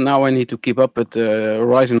 I need to keep up with the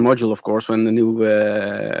Horizon module, of course, when the new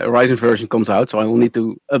Horizon version comes out. So I will need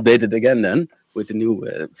to update it again then with the new.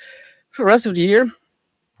 For the rest of the year,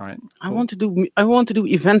 all right. Cool. I want to do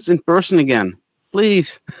events in person again,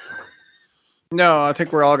 please. No, I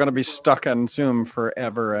think we're all going to be stuck on Zoom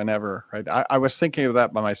forever and ever, right? I was thinking of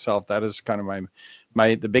that by myself. That is kind of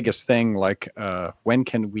the biggest thing. Like, when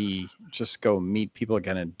can we just go meet people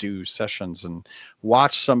again and do sessions and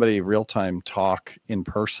watch somebody real time talk in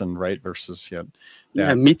person, right? Versus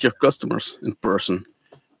meet your customers in person.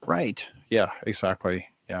 Right. Yeah. Exactly.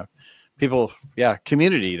 Yeah. People. Yeah.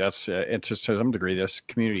 Community. That's it's to some degree. This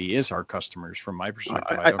community is our customers, from my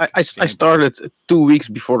perspective. I started 2 weeks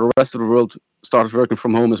before the rest of the world started working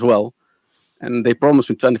from home as well. And they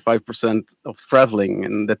promised me 25% of traveling,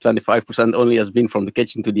 and that 25% only has been from the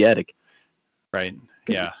kitchen to the attic. Right.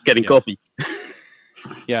 Yeah. Getting coffee.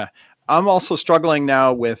 Yeah. I'm also struggling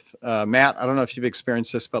now with Matt. I don't know if you've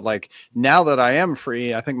experienced this, but like now that I am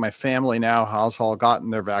free, I think my family now has all gotten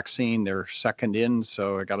their vaccine. They're second in,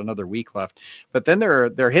 so I got another week left. But then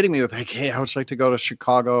they're hitting me with like, hey, I would like to go to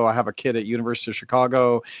Chicago. I have a kid at University of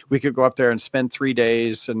Chicago. We could go up there and spend 3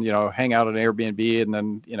 days and hang out at an Airbnb and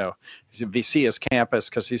then see his campus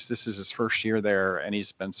because this is his first year there and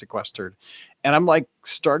he's been sequestered. And I'm like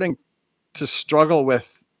starting to struggle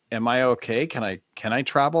with, am I okay? Can I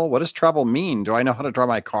travel? What does travel mean? Do I know how to drive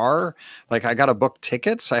my car? Like I got to book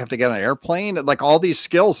tickets. I have to get on an airplane. Like all these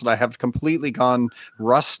skills that I have completely gone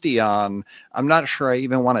rusty on. I'm not sure I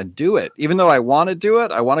even want to do it. Even though I want to do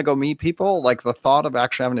it, I want to go meet people. Like the thought of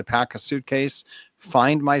actually having to pack a suitcase,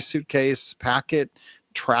 find my suitcase, pack it,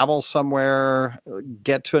 travel somewhere,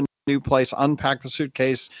 get to a new place, unpack the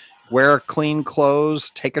suitcase, wear clean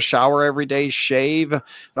clothes, take a shower every day, shave,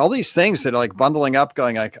 all these things that are like bundling up,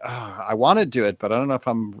 going like, oh, I want to do it, but I don't know if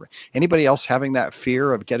anybody else having that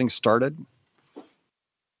fear of getting started.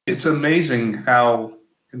 It's amazing how,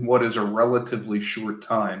 in what is a relatively short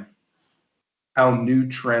time, how new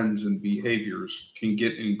trends and behaviors can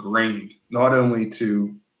get ingrained, not only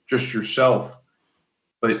to just yourself,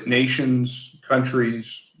 but nations,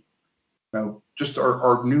 countries, just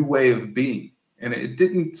our new way of being. And it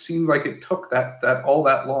didn't seem like it took that all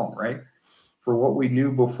that long, right? For what we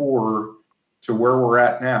knew before to where we're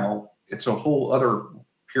at now, it's a whole other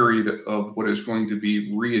period of what is going to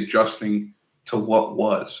be readjusting to what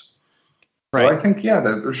was. Right. So I think, yeah,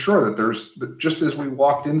 that there's just as we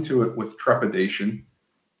walked into it with trepidation,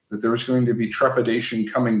 that there was going to be trepidation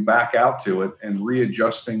coming back out to it and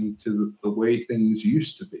readjusting to the way things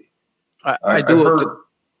used to be. I do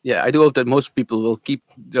hope that most people will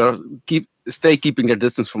stay keeping their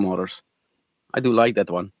distance from others. I do like that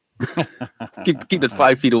one. keep it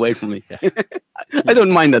 5 feet away from me. I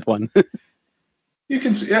don't mind that one. You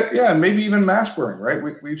can see, yeah, maybe even mask wearing,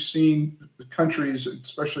 right? We've seen the countries,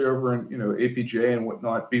 especially over in APJ and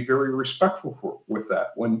whatnot, be very respectful with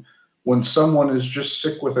that. When someone is just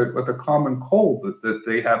sick with a common cold, that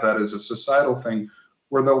they have that as a societal thing,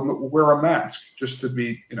 where they'll wear a mask just to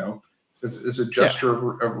be, as a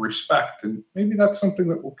gesture of respect. And maybe that's something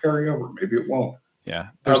that will carry over. Maybe it won't. Yeah.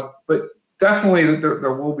 But definitely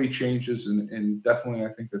there will be changes, and definitely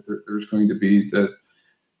I think that there's going to be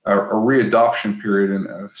a readoption period and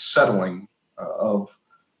a settling of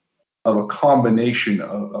a combination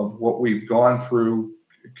of what we've gone through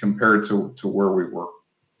compared to where we were.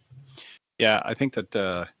 Yeah, I think that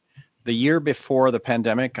the year before the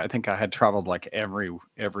pandemic, I think I had traveled like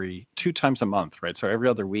every 2 times a month, right? So every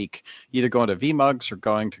other week, either going to VMUGs or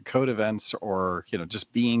going to code events, or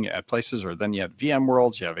just being at places. Or then you have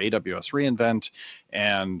VMworlds, you have AWS reInvent,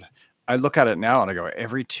 and I look at it now and I go,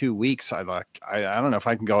 every 2 weeks, I don't know if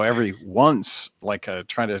I can go every once,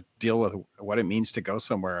 trying to deal with what it means to go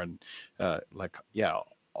somewhere, and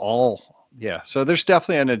so there's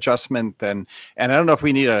definitely an adjustment then. And I don't know if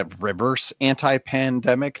we need a reverse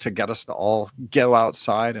anti-pandemic to get us to all go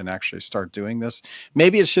outside and actually start doing this.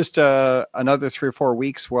 Maybe it's just another 3 or 4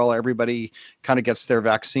 weeks while everybody kind of gets their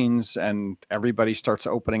vaccines and everybody starts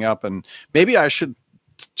opening up. And maybe I should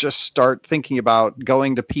just start thinking about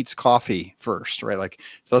going to Pete's Coffee first, right? Like,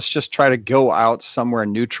 let's just try to go out somewhere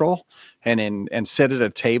neutral and sit at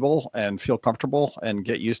a table and feel comfortable and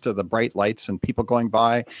get used to the bright lights and people going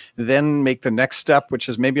by. Then make the next step, which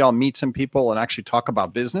is maybe I'll meet some people and actually talk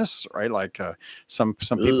about business, right? Like some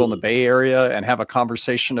people in the Bay Area, and have a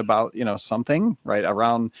conversation about something right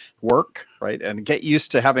around work, right? And get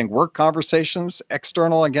used to having work conversations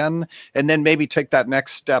external again, and then maybe take that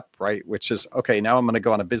next step, right? Which is, okay, now I'm going to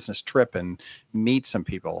go on a business trip and meet some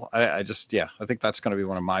people. I think that's going to be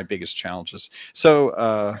one of my biggest challenges.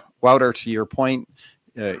 So Wouter, to your point,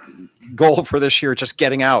 goal for this year, just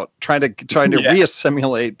getting out, trying to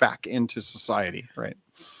reassimilate back into society, right?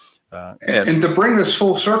 And to bring this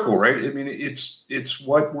full circle, right? I mean, it's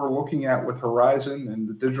what we're looking at with Horizon and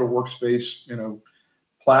the digital workspace,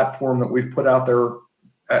 platform that we've put out there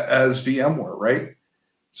as VMware, right?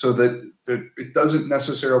 So that it doesn't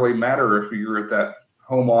necessarily matter if you're at that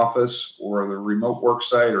home office or the remote work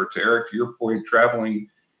site, or, to Eric, to your point, traveling,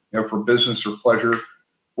 for business or pleasure,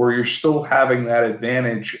 where you're still having that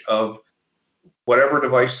advantage of whatever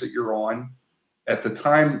device that you're on at the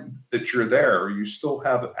time that you're there. You still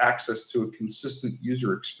have access to a consistent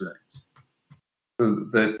user experience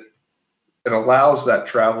that it allows that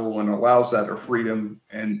travel and allows that freedom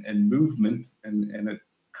and movement and it,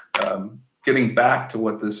 getting back to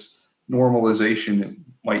what this normalization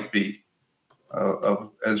might be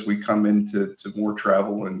of as we come into more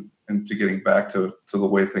travel and to getting back to the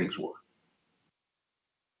way things were.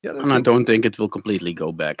 Yeah, and I don't think it will completely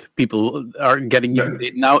go back. People are getting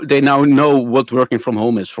they now know what working from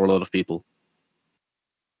home is for a lot of people,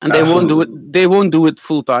 and they won't do it. They won't do it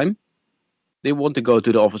full time. They want to go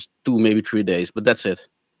to the office 2, maybe 3 days, but that's it.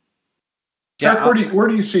 Yeah. Where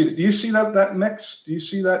do you see it? Do you see that mix? Do you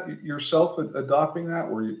see that yourself adopting that,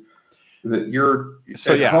 where you're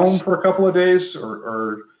at home for a couple of days,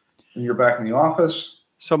 or you're back in the office?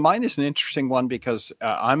 So mine is an interesting one because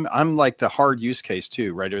I'm like the hard use case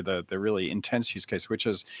too, right? Or the really intense use case, which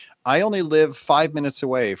is I only live 5 minutes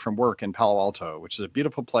away from work in Palo Alto, which is a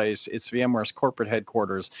beautiful place. It's VMware's corporate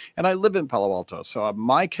headquarters, and I live in Palo Alto. So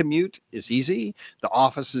my commute is easy. The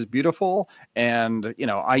office is beautiful, and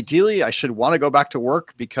ideally I should want to go back to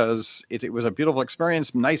work because it was a beautiful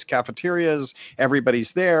experience. Nice cafeterias,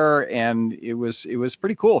 everybody's there, and it was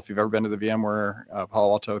pretty cool. If you've ever been to the VMware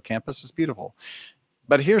Palo Alto campus, it's beautiful.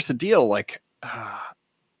 But here's the deal,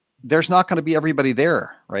 there's not going to be everybody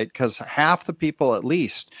there, right? Because half the people at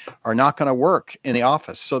least are not going to work in the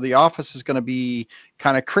office. So the office is going to be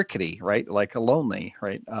kind of crickety, right? Like a lonely,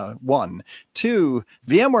 right? One. Two,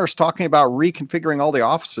 VMware's talking about reconfiguring all the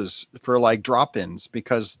offices for like drop-ins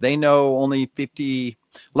because they know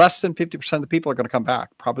less than 50% of the people are going to come back.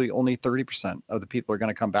 Probably only 30% of the people are going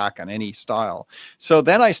to come back on any style. So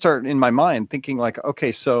then I start in my mind thinking like,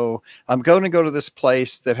 okay, so I'm going to go to this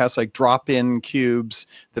place that has like drop-in cubes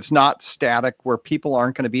that's not static where people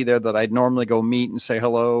aren't going to be there that I'd normally go meet and say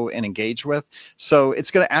hello and engage with. So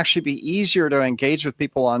it's going to actually be easier to engage with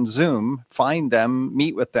people on Zoom, find them,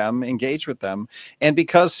 meet with them, engage with them. And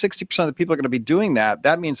because 60% of the people are going to be doing that,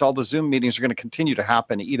 that means all the Zoom meetings are going to continue to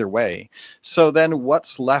happen either way. So then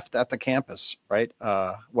what's left at the campus, right?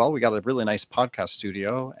 Well, we got a really nice podcast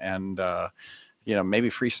studio and maybe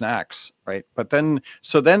free snacks, right? But then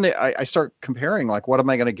I start comparing like, what am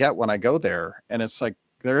I going to get when I go there? And it's like,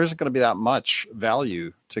 there isn't going to be that much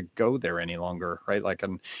value to go there any longer, right? Like,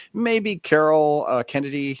 and maybe Carol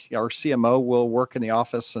Kennedy, our CMO, will work in the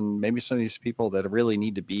office, and maybe some of these people that really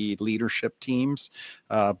need to be leadership teams.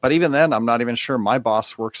 But even then, I'm not even sure. My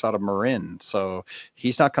boss works out of Marin, so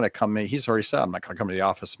he's not going to come in. He's already said I'm not going to come to the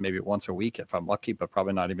office maybe once a week if I'm lucky, but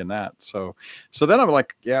probably not even that. So then I'm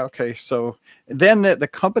like, yeah, okay. So then the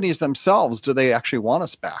companies themselves, do they actually want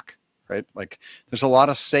us back? Right? Like there's a lot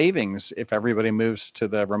of savings if everybody moves to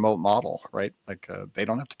the remote model, right? Like they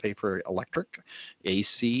don't have to pay for electric,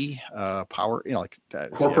 AC, power, like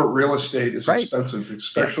that. Corporate real estate is expensive,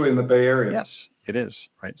 especially in the Bay Area. Yes, it is,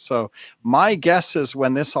 right? So my guess is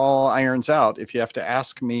when this all irons out, if you have to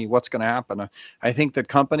ask me what's going to happen, I think that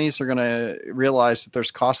companies are going to realize that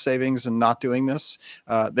there's cost savings in not doing this,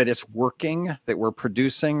 that it's working, that we're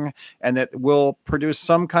producing, and that we'll produce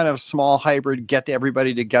some kind of small hybrid, get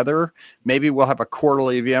everybody together. Maybe we'll have a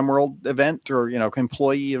quarterly VMworld event or,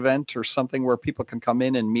 employee event or something where people can come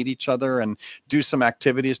in and meet each other and do some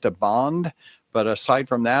activities to bond. But aside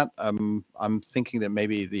from that, I'm thinking that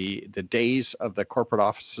maybe the days of the corporate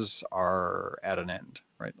offices are at an end,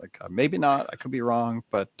 right? Like maybe not, I could be wrong,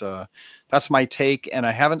 but that's my take. And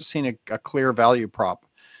I haven't seen a clear value prop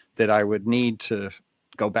that I would need to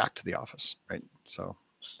go back to the office, right? So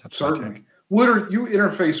that's certainly. my take. Wouter, you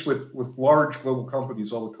interface with large global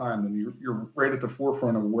companies all the time, and you're right at the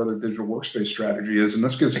forefront of where their digital workspace strategy is, and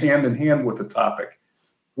this goes hand in hand with the topic.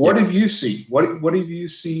 What have you seen? What have you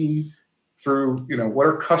seen through, what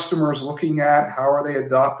are customers looking at? How are they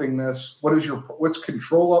adopting this? What's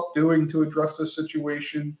ControlUp doing to address this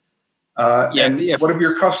situation? What have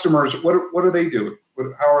your customers? What are they doing?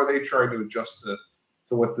 How are they trying to adjust to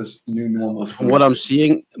what this new normal is? From what I'm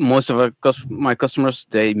seeing, most of my customers,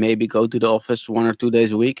 they maybe go to the office 1 or 2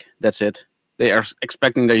 days a week. That's it. They are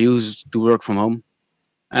expecting their users to work from home,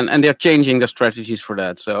 and they're changing their strategies for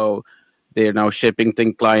that. So they're now shipping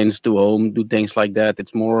clients to home, do things like that.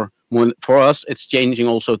 It's more for us. It's changing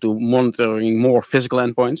also to monitoring more physical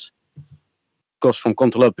endpoints. Because from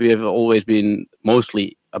ControlUp, we have always been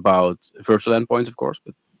mostly about virtual endpoints, of course.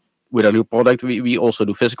 But with our new product, we also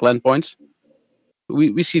do physical endpoints.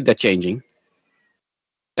 We see that changing,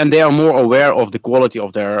 and they are more aware of the quality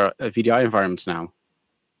of their VDI environments now.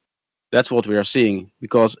 That's what we are seeing,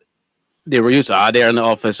 because they were used they're in the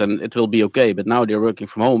office and it will be okay, but now they're working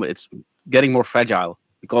from home. It's getting more fragile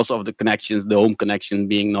because of the connections, the home connection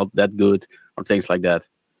being not that good or things like that.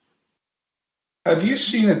 Have you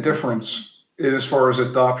seen a difference as far as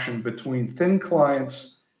adoption between thin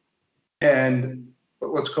clients and,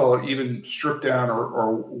 let's call it, even stripped down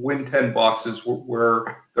or Win 10 boxes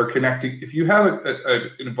where they're connecting? If you have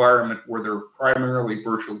an environment where they're primarily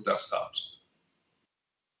virtual desktops,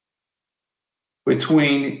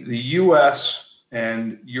 between the US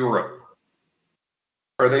and Europe,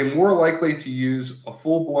 are they more likely to use a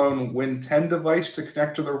full-blown Win 10 device to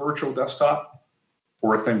connect to their virtual desktop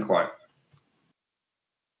or a thin client?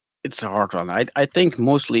 It's a hard one. I think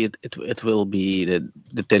mostly it will be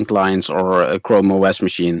the thin clients or a Chrome OS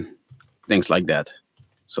machine, things like that.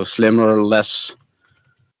 So slimmer,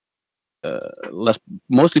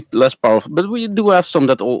 mostly less powerful. But we do have some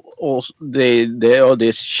that also they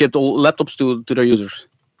shipped all laptops to their users.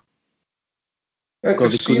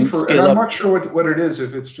 because I've they seen couldn't and scale I'm up. not sure what it is,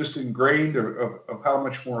 if it's just ingrained of how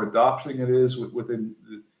much more adopting it is within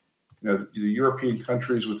the European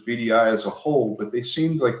countries with VDI as a whole, but they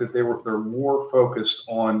seemed like that they're more focused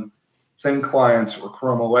on thin clients or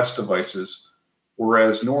Chrome OS devices,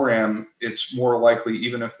 whereas NORAM, it's more likely,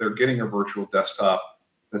 even if they're getting a virtual desktop,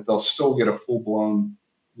 that they'll still get a full-blown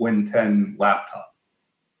Win 10 laptop.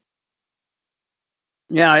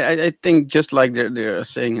 Yeah, I think just like they're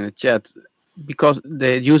saying in the chat, because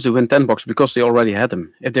they use the Win 10 box because they already had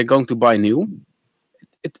them. If they're going to buy new,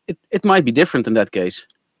 it might be different in that case.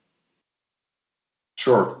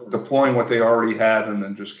 Sure, deploying what they already had and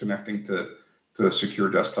then just connecting to a secure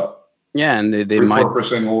desktop. Yeah, and they might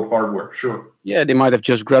repurposing old hardware. Sure. Yeah, they might have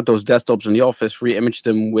just grabbed those desktops in the office, re-imaged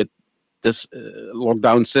them with this more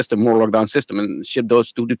lockdown system, and shipped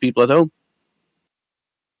those to the people at home.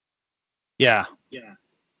 Yeah.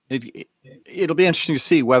 It'll be interesting to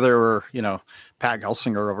see whether, Pat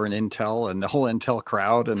Gelsinger over in Intel and the whole Intel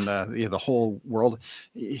crowd and the whole world,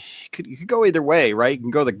 you could go either way, right? You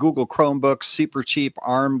can go the Google Chromebook, super cheap,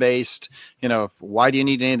 ARM based. Why do you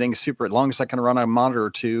need anything super? As long as I can run a monitor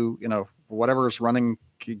or two, whatever is running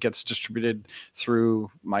gets distributed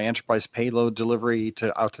through my enterprise payload delivery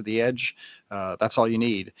out to the edge. That's all you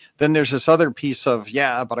need. Then there's this other piece of,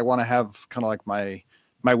 but I want to have kind of like my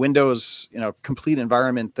Windows, complete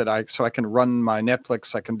environment so I can run my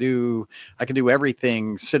Netflix. I can do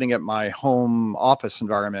everything sitting at my home office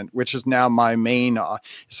environment, which is now my main.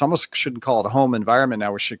 It's almost shouldn't call it a home environment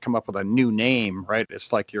now. We should come up with a new name, right?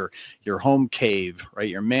 It's like your home cave, right?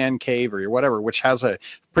 Your man cave or your whatever, which has a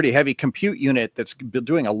pretty heavy compute unit that's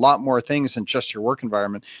doing a lot more things than just your work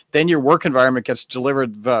environment. Then your work environment gets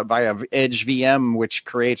delivered via Edge VM, which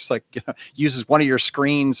creates uses one of your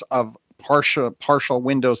screens of partial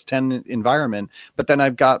Windows 10 environment, but then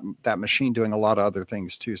I've got that machine doing a lot of other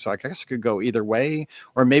things too. So I guess it could go either way,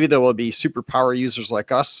 or maybe there will be super power users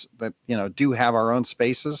like us that do have our own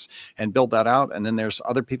spaces and build that out, and then there's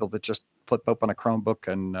other people that just flip open a Chromebook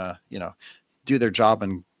and do their job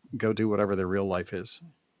and go do whatever their real life is.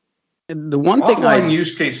 The one thing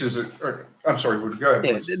use cases I'm sorry, go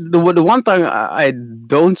ahead. Yeah, the one thing I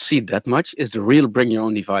don't see that much is the real bring your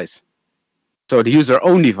own device. So they use their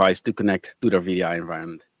own device to connect to their VDI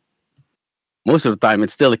environment. Most of the time,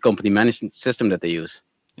 it's still a company management system that they use.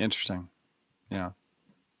 Interesting. Yeah.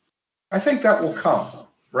 I think that will come,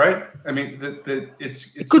 right? I mean,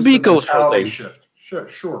 it could be a cultural thing. Shift.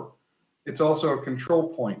 Sure. It's also a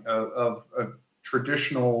control point of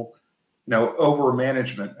traditional, over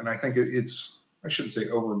management, and I think I shouldn't say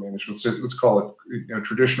over management. So let's call it,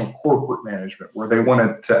 traditional corporate management, where they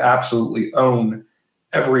wanted to absolutely own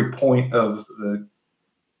every point of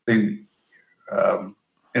the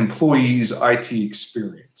employee's IT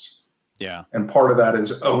experience. Yeah. And part of that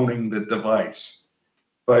is owning the device.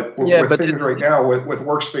 But with things right now with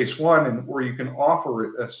Workspace ONE, and where you can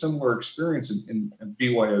offer a similar experience in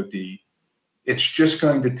BYOD, it's just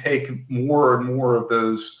going to take more and more of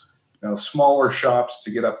those smaller shops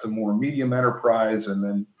to get up to more medium enterprise, and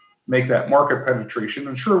then make that market penetration.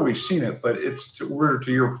 I'm sure we've seen it, but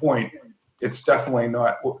to your point, it's definitely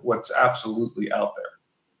not what's absolutely out there.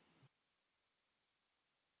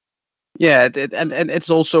 Yeah, and it's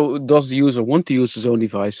also, does the user want to use his own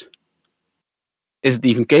device? Is it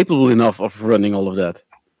even capable enough of running all of that?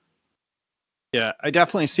 Yeah, I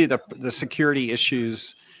definitely see the security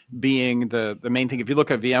issues being the main thing. If you look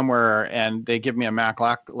at VMware and they give me a Mac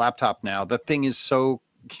laptop now, the thing is so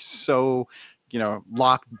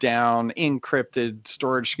locked down, encrypted,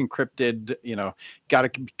 storage encrypted, got to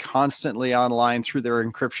be constantly online through their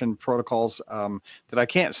encryption protocols, that I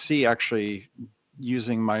can't see actually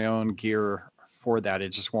using my own gear for that. It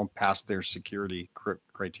just won't pass their security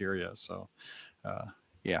criteria. So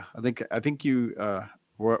I think you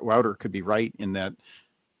Wouter could be right in that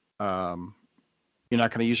you're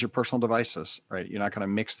not going to use your personal devices, right? You're not going to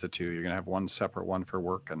mix the two. You're going to have one separate, one for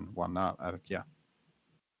work and one not.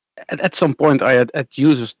 At some point, I had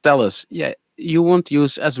users tell us, you want to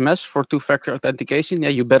use SMS for two-factor authentication? Yeah,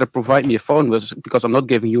 you better provide me a phone because I'm not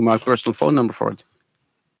giving you my personal phone number for it.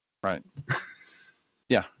 Right.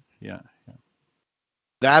 Yeah.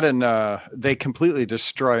 That, and they completely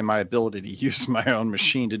destroy my ability to use my own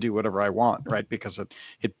machine to do whatever I want, right? Because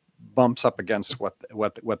it bumps up against what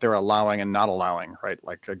they're allowing and not allowing, right?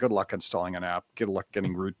 Like good luck installing an app, good luck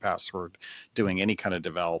getting root password, doing any kind of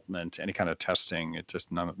development, any kind of testing. It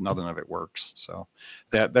just none of it works. So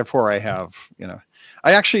therefore I have,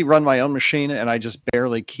 I actually run my own machine and I just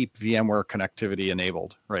barely keep VMware connectivity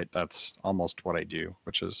enabled, right? That's almost what I do,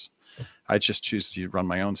 which is I just choose to run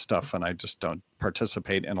my own stuff and I just don't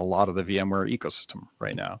participate in a lot of the VMware ecosystem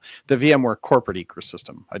right now. The VMware corporate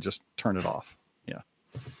ecosystem, I just turn it off. Yeah.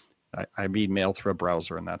 I read mail through a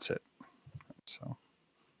browser and that's it. So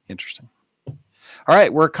interesting. All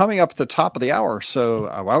right, we're coming up at the top of the hour. So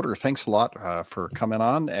Wouter, thanks a lot for coming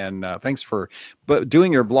on, and thanks for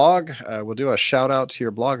doing your blog. We'll do a shout out to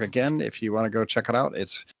your blog again if you want to go check it out.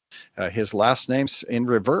 It's his last name's in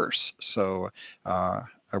reverse. So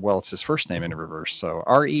well, it's his first name in reverse. So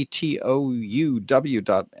Retouw.nl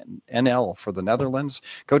for the Netherlands.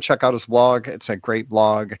 Go check out his blog. It's a great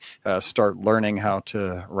blog. Start learning how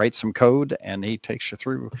to write some code, and he takes you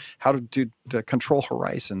through how to control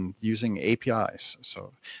Horizon using APIs.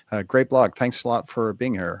 So great blog. Thanks a lot for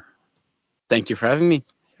being here. Thank you for having me.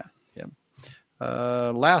 Yeah.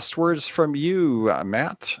 Last words from you,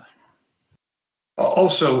 Matt.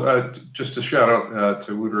 Also, just a shout out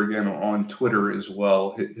to Wouter again on Twitter as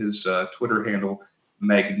well. His Twitter handle,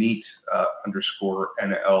 Magneet_NL,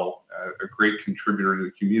 a great contributor to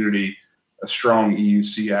the community, a strong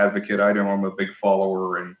EUC advocate. I know I'm a big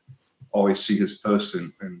follower and always see his posts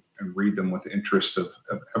and read them with interest of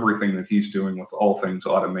everything that he's doing with all things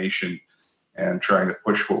automation and trying to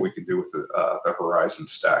push what we can do with the Horizon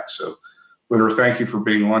stack. So, Wouter, thank you for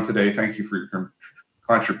being on today. Thank you for your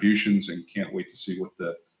contributions, and can't wait to see what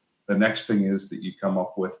the next thing is that you come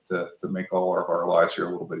up with to make all of our lives here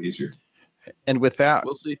a little bit easier. And with that,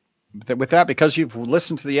 we'll see. With that, because you've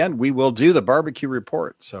listened to the end, we will do the barbecue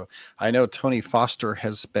report. So I know Tony Foster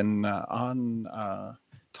has been on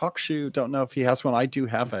TalkShoe. Don't know if he has one. I do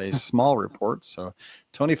have a small report. So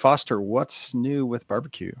Tony Foster, what's new with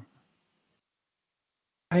barbecue?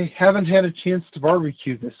 I haven't had a chance to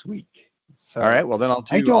barbecue this week. So all right. Well, then I'll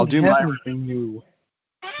do anything new.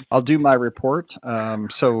 I'll do my report.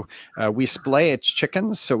 We splay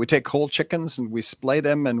chickens. So we take whole chickens and we splay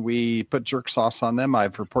them and we put jerk sauce on them.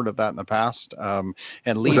 I've reported that in the past. And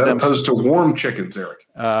leave them. As opposed to warm chickens, Eric?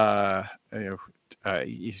 I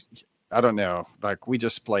don't know. Like we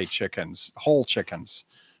just splay chickens, whole chickens.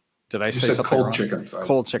 Did I say something cold wrong? Chickens.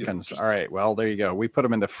 Cold chickens. All right. Well, there you go. We put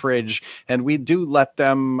them in the fridge and we do let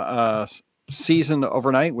them seasoned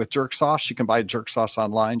overnight with jerk sauce. You can buy jerk sauce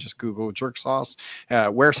online. Just Google jerk sauce.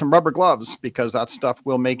 Wear some rubber gloves because that stuff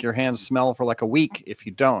will make your hands smell for like a week if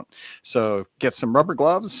you don't. So get some rubber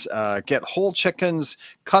gloves. Get whole chickens.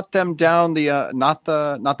 Cut them down not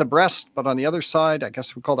the breast, but on the other side. I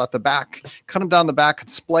guess we call that the back. Cut them down the back and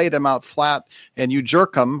splay them out flat. And you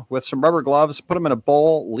jerk them with some rubber gloves. Put them in a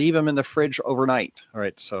bowl. Leave them in the fridge overnight. All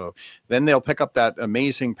right. So then they'll pick up that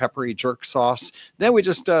amazing peppery jerk sauce. Then we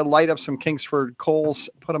just light up some Kingsford coals,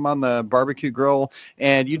 put them on the barbecue grill,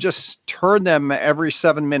 and you just turn them every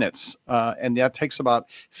 7 minutes. And that takes about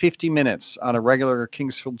 50 minutes on a regular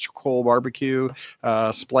Kingsford coal barbecue.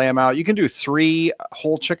 Splay them out. You can do 3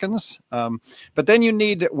 whole chickens. But then you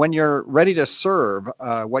need, when you're ready to serve,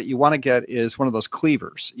 what you want to get is one of those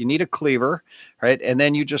cleavers. You need a cleaver, right? And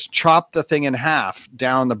then you just chop the thing in half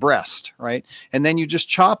down the breast, right? And then you just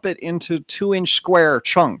chop it into 2-inch square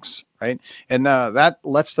chunks, right? And that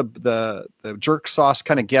lets the jerk sauce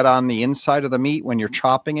kind of get on the inside of the meat when you're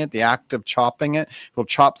chopping it. The act of chopping it will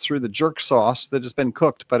chop through the jerk sauce that has been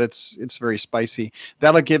cooked, but it's very spicy.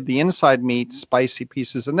 That'll give the inside meat spicy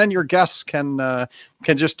pieces, and then your guests can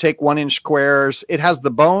just take 1-inch squares. It has the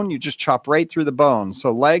bone. You just chop right through the bone.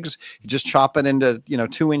 So legs, you just chop it into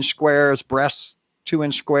 2-inch squares. Breasts,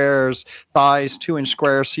 2-inch squares, thighs, 2-inch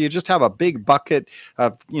squares. So you just have a big bucket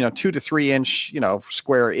of 2 to 3 inch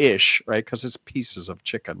square-ish, right? Because it's pieces of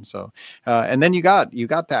chicken. So and then you got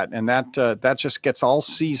that, and that just gets all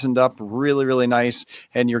seasoned up really, really nice.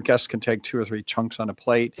 And your guests can take 2 or 3 chunks on a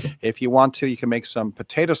plate. If you want to, you can make some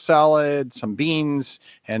potato salad, some beans,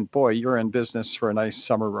 and boy, you're in business for a nice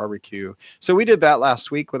summer barbecue. So we did that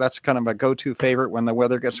last week. Well, that's kind of a go-to favorite when the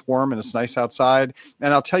weather gets warm and it's nice outside.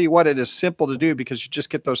 And I'll tell you what, it is simple to do because you just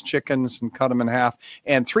get those chickens and cut them in half.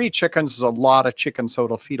 And 3 chickens is a lot of chicken, so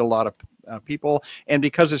it'll feed a lot of people. And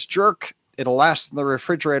because it's jerk, it'll last in the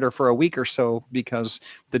refrigerator for a week or so because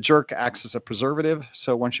the jerk acts as a preservative.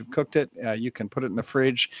 So once you've cooked it, you can put it in the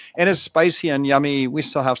fridge, and it's spicy and yummy. We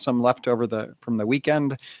still have some left over from the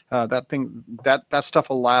weekend. That stuff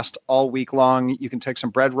will last all week long. You can take some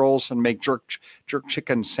bread rolls and make jerk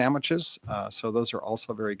chicken sandwiches. So those are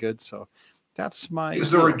also very good. So that's my.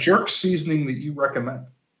 Is there a jerk seasoning that you recommend?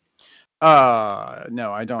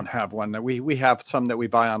 No, I don't have one. We have some that we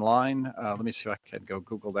buy online. Let me see if I can go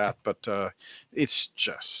Google that. But it's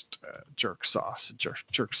just jerk sauce.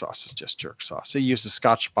 Jerk sauce is just jerk sauce. It uses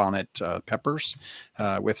Scotch bonnet peppers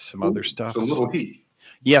with some other stuff. So a little heat.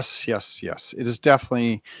 Yes. It is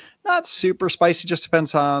definitely not super spicy. Just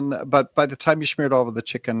depends on. But by the time you smear it all over the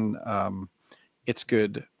chicken, it's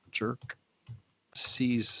good. Jerk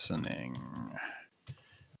seasoning.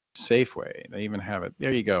 Safeway, they even have it.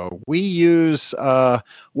 There you go. We use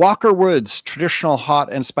Walker Woods traditional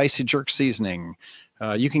hot and spicy jerk seasoning.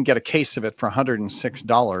 You can get a case of it for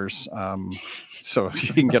 $106. So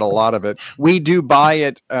you can get a lot of it. We do buy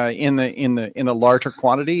it in a larger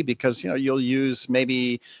quantity because you'll use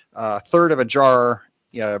maybe a third of a jar,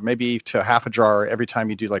 maybe to half a jar every time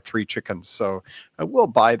you do like 3 chickens. So we'll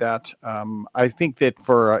buy that. I think that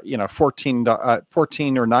for $14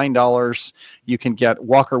 or $9, you can get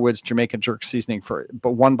Walker Woods Jamaican jerk seasoning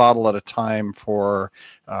but 1 bottle at a time for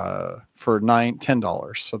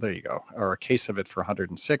 $10. So there you go, or a case of it for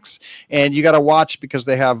 $106. And you got to watch because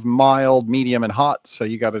they have mild, medium, and hot. So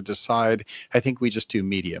you got to decide. I think we just do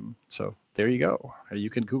medium. So there you go. You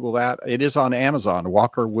can Google that. It is on Amazon.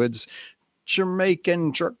 Walker Woods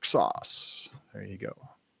Jamaican jerk sauce. There you go.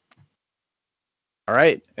 All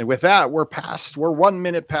right. And with that, we're 1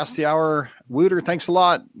 minute past the hour. Wouter, thanks a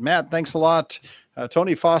lot. Matt, thanks a lot.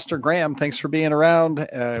 Tony Foster, Graham, thanks for being around.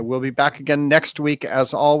 We'll be back again next week.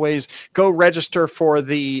 As always, go register for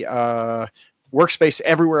the Workspace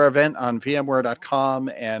Everywhere event on VMware.com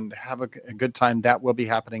and have a good time. That will be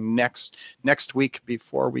happening next week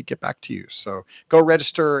before we get back to you. So go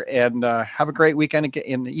register and have a great weekend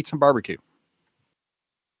and eat some barbecue.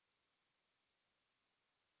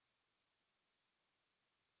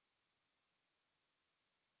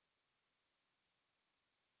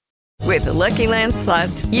 With the Lucky Land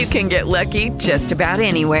Slots, you can get lucky just about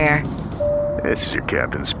anywhere. This is your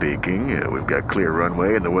captain speaking. We've got clear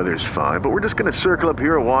runway and the weather's fine, but we're just going to circle up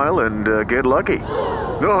here a while and get lucky.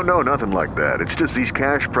 No, nothing like that. It's just these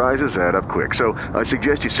cash prizes add up quick. So I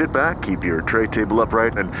suggest you sit back, keep your tray table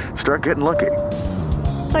upright, and start getting lucky.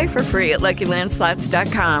 Play for free at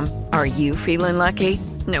LuckyLandSlots.com. Are you feeling lucky?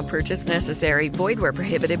 No purchase necessary. Void where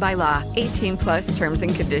prohibited by law. 18+ terms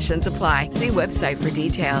and conditions apply. See website for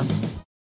details.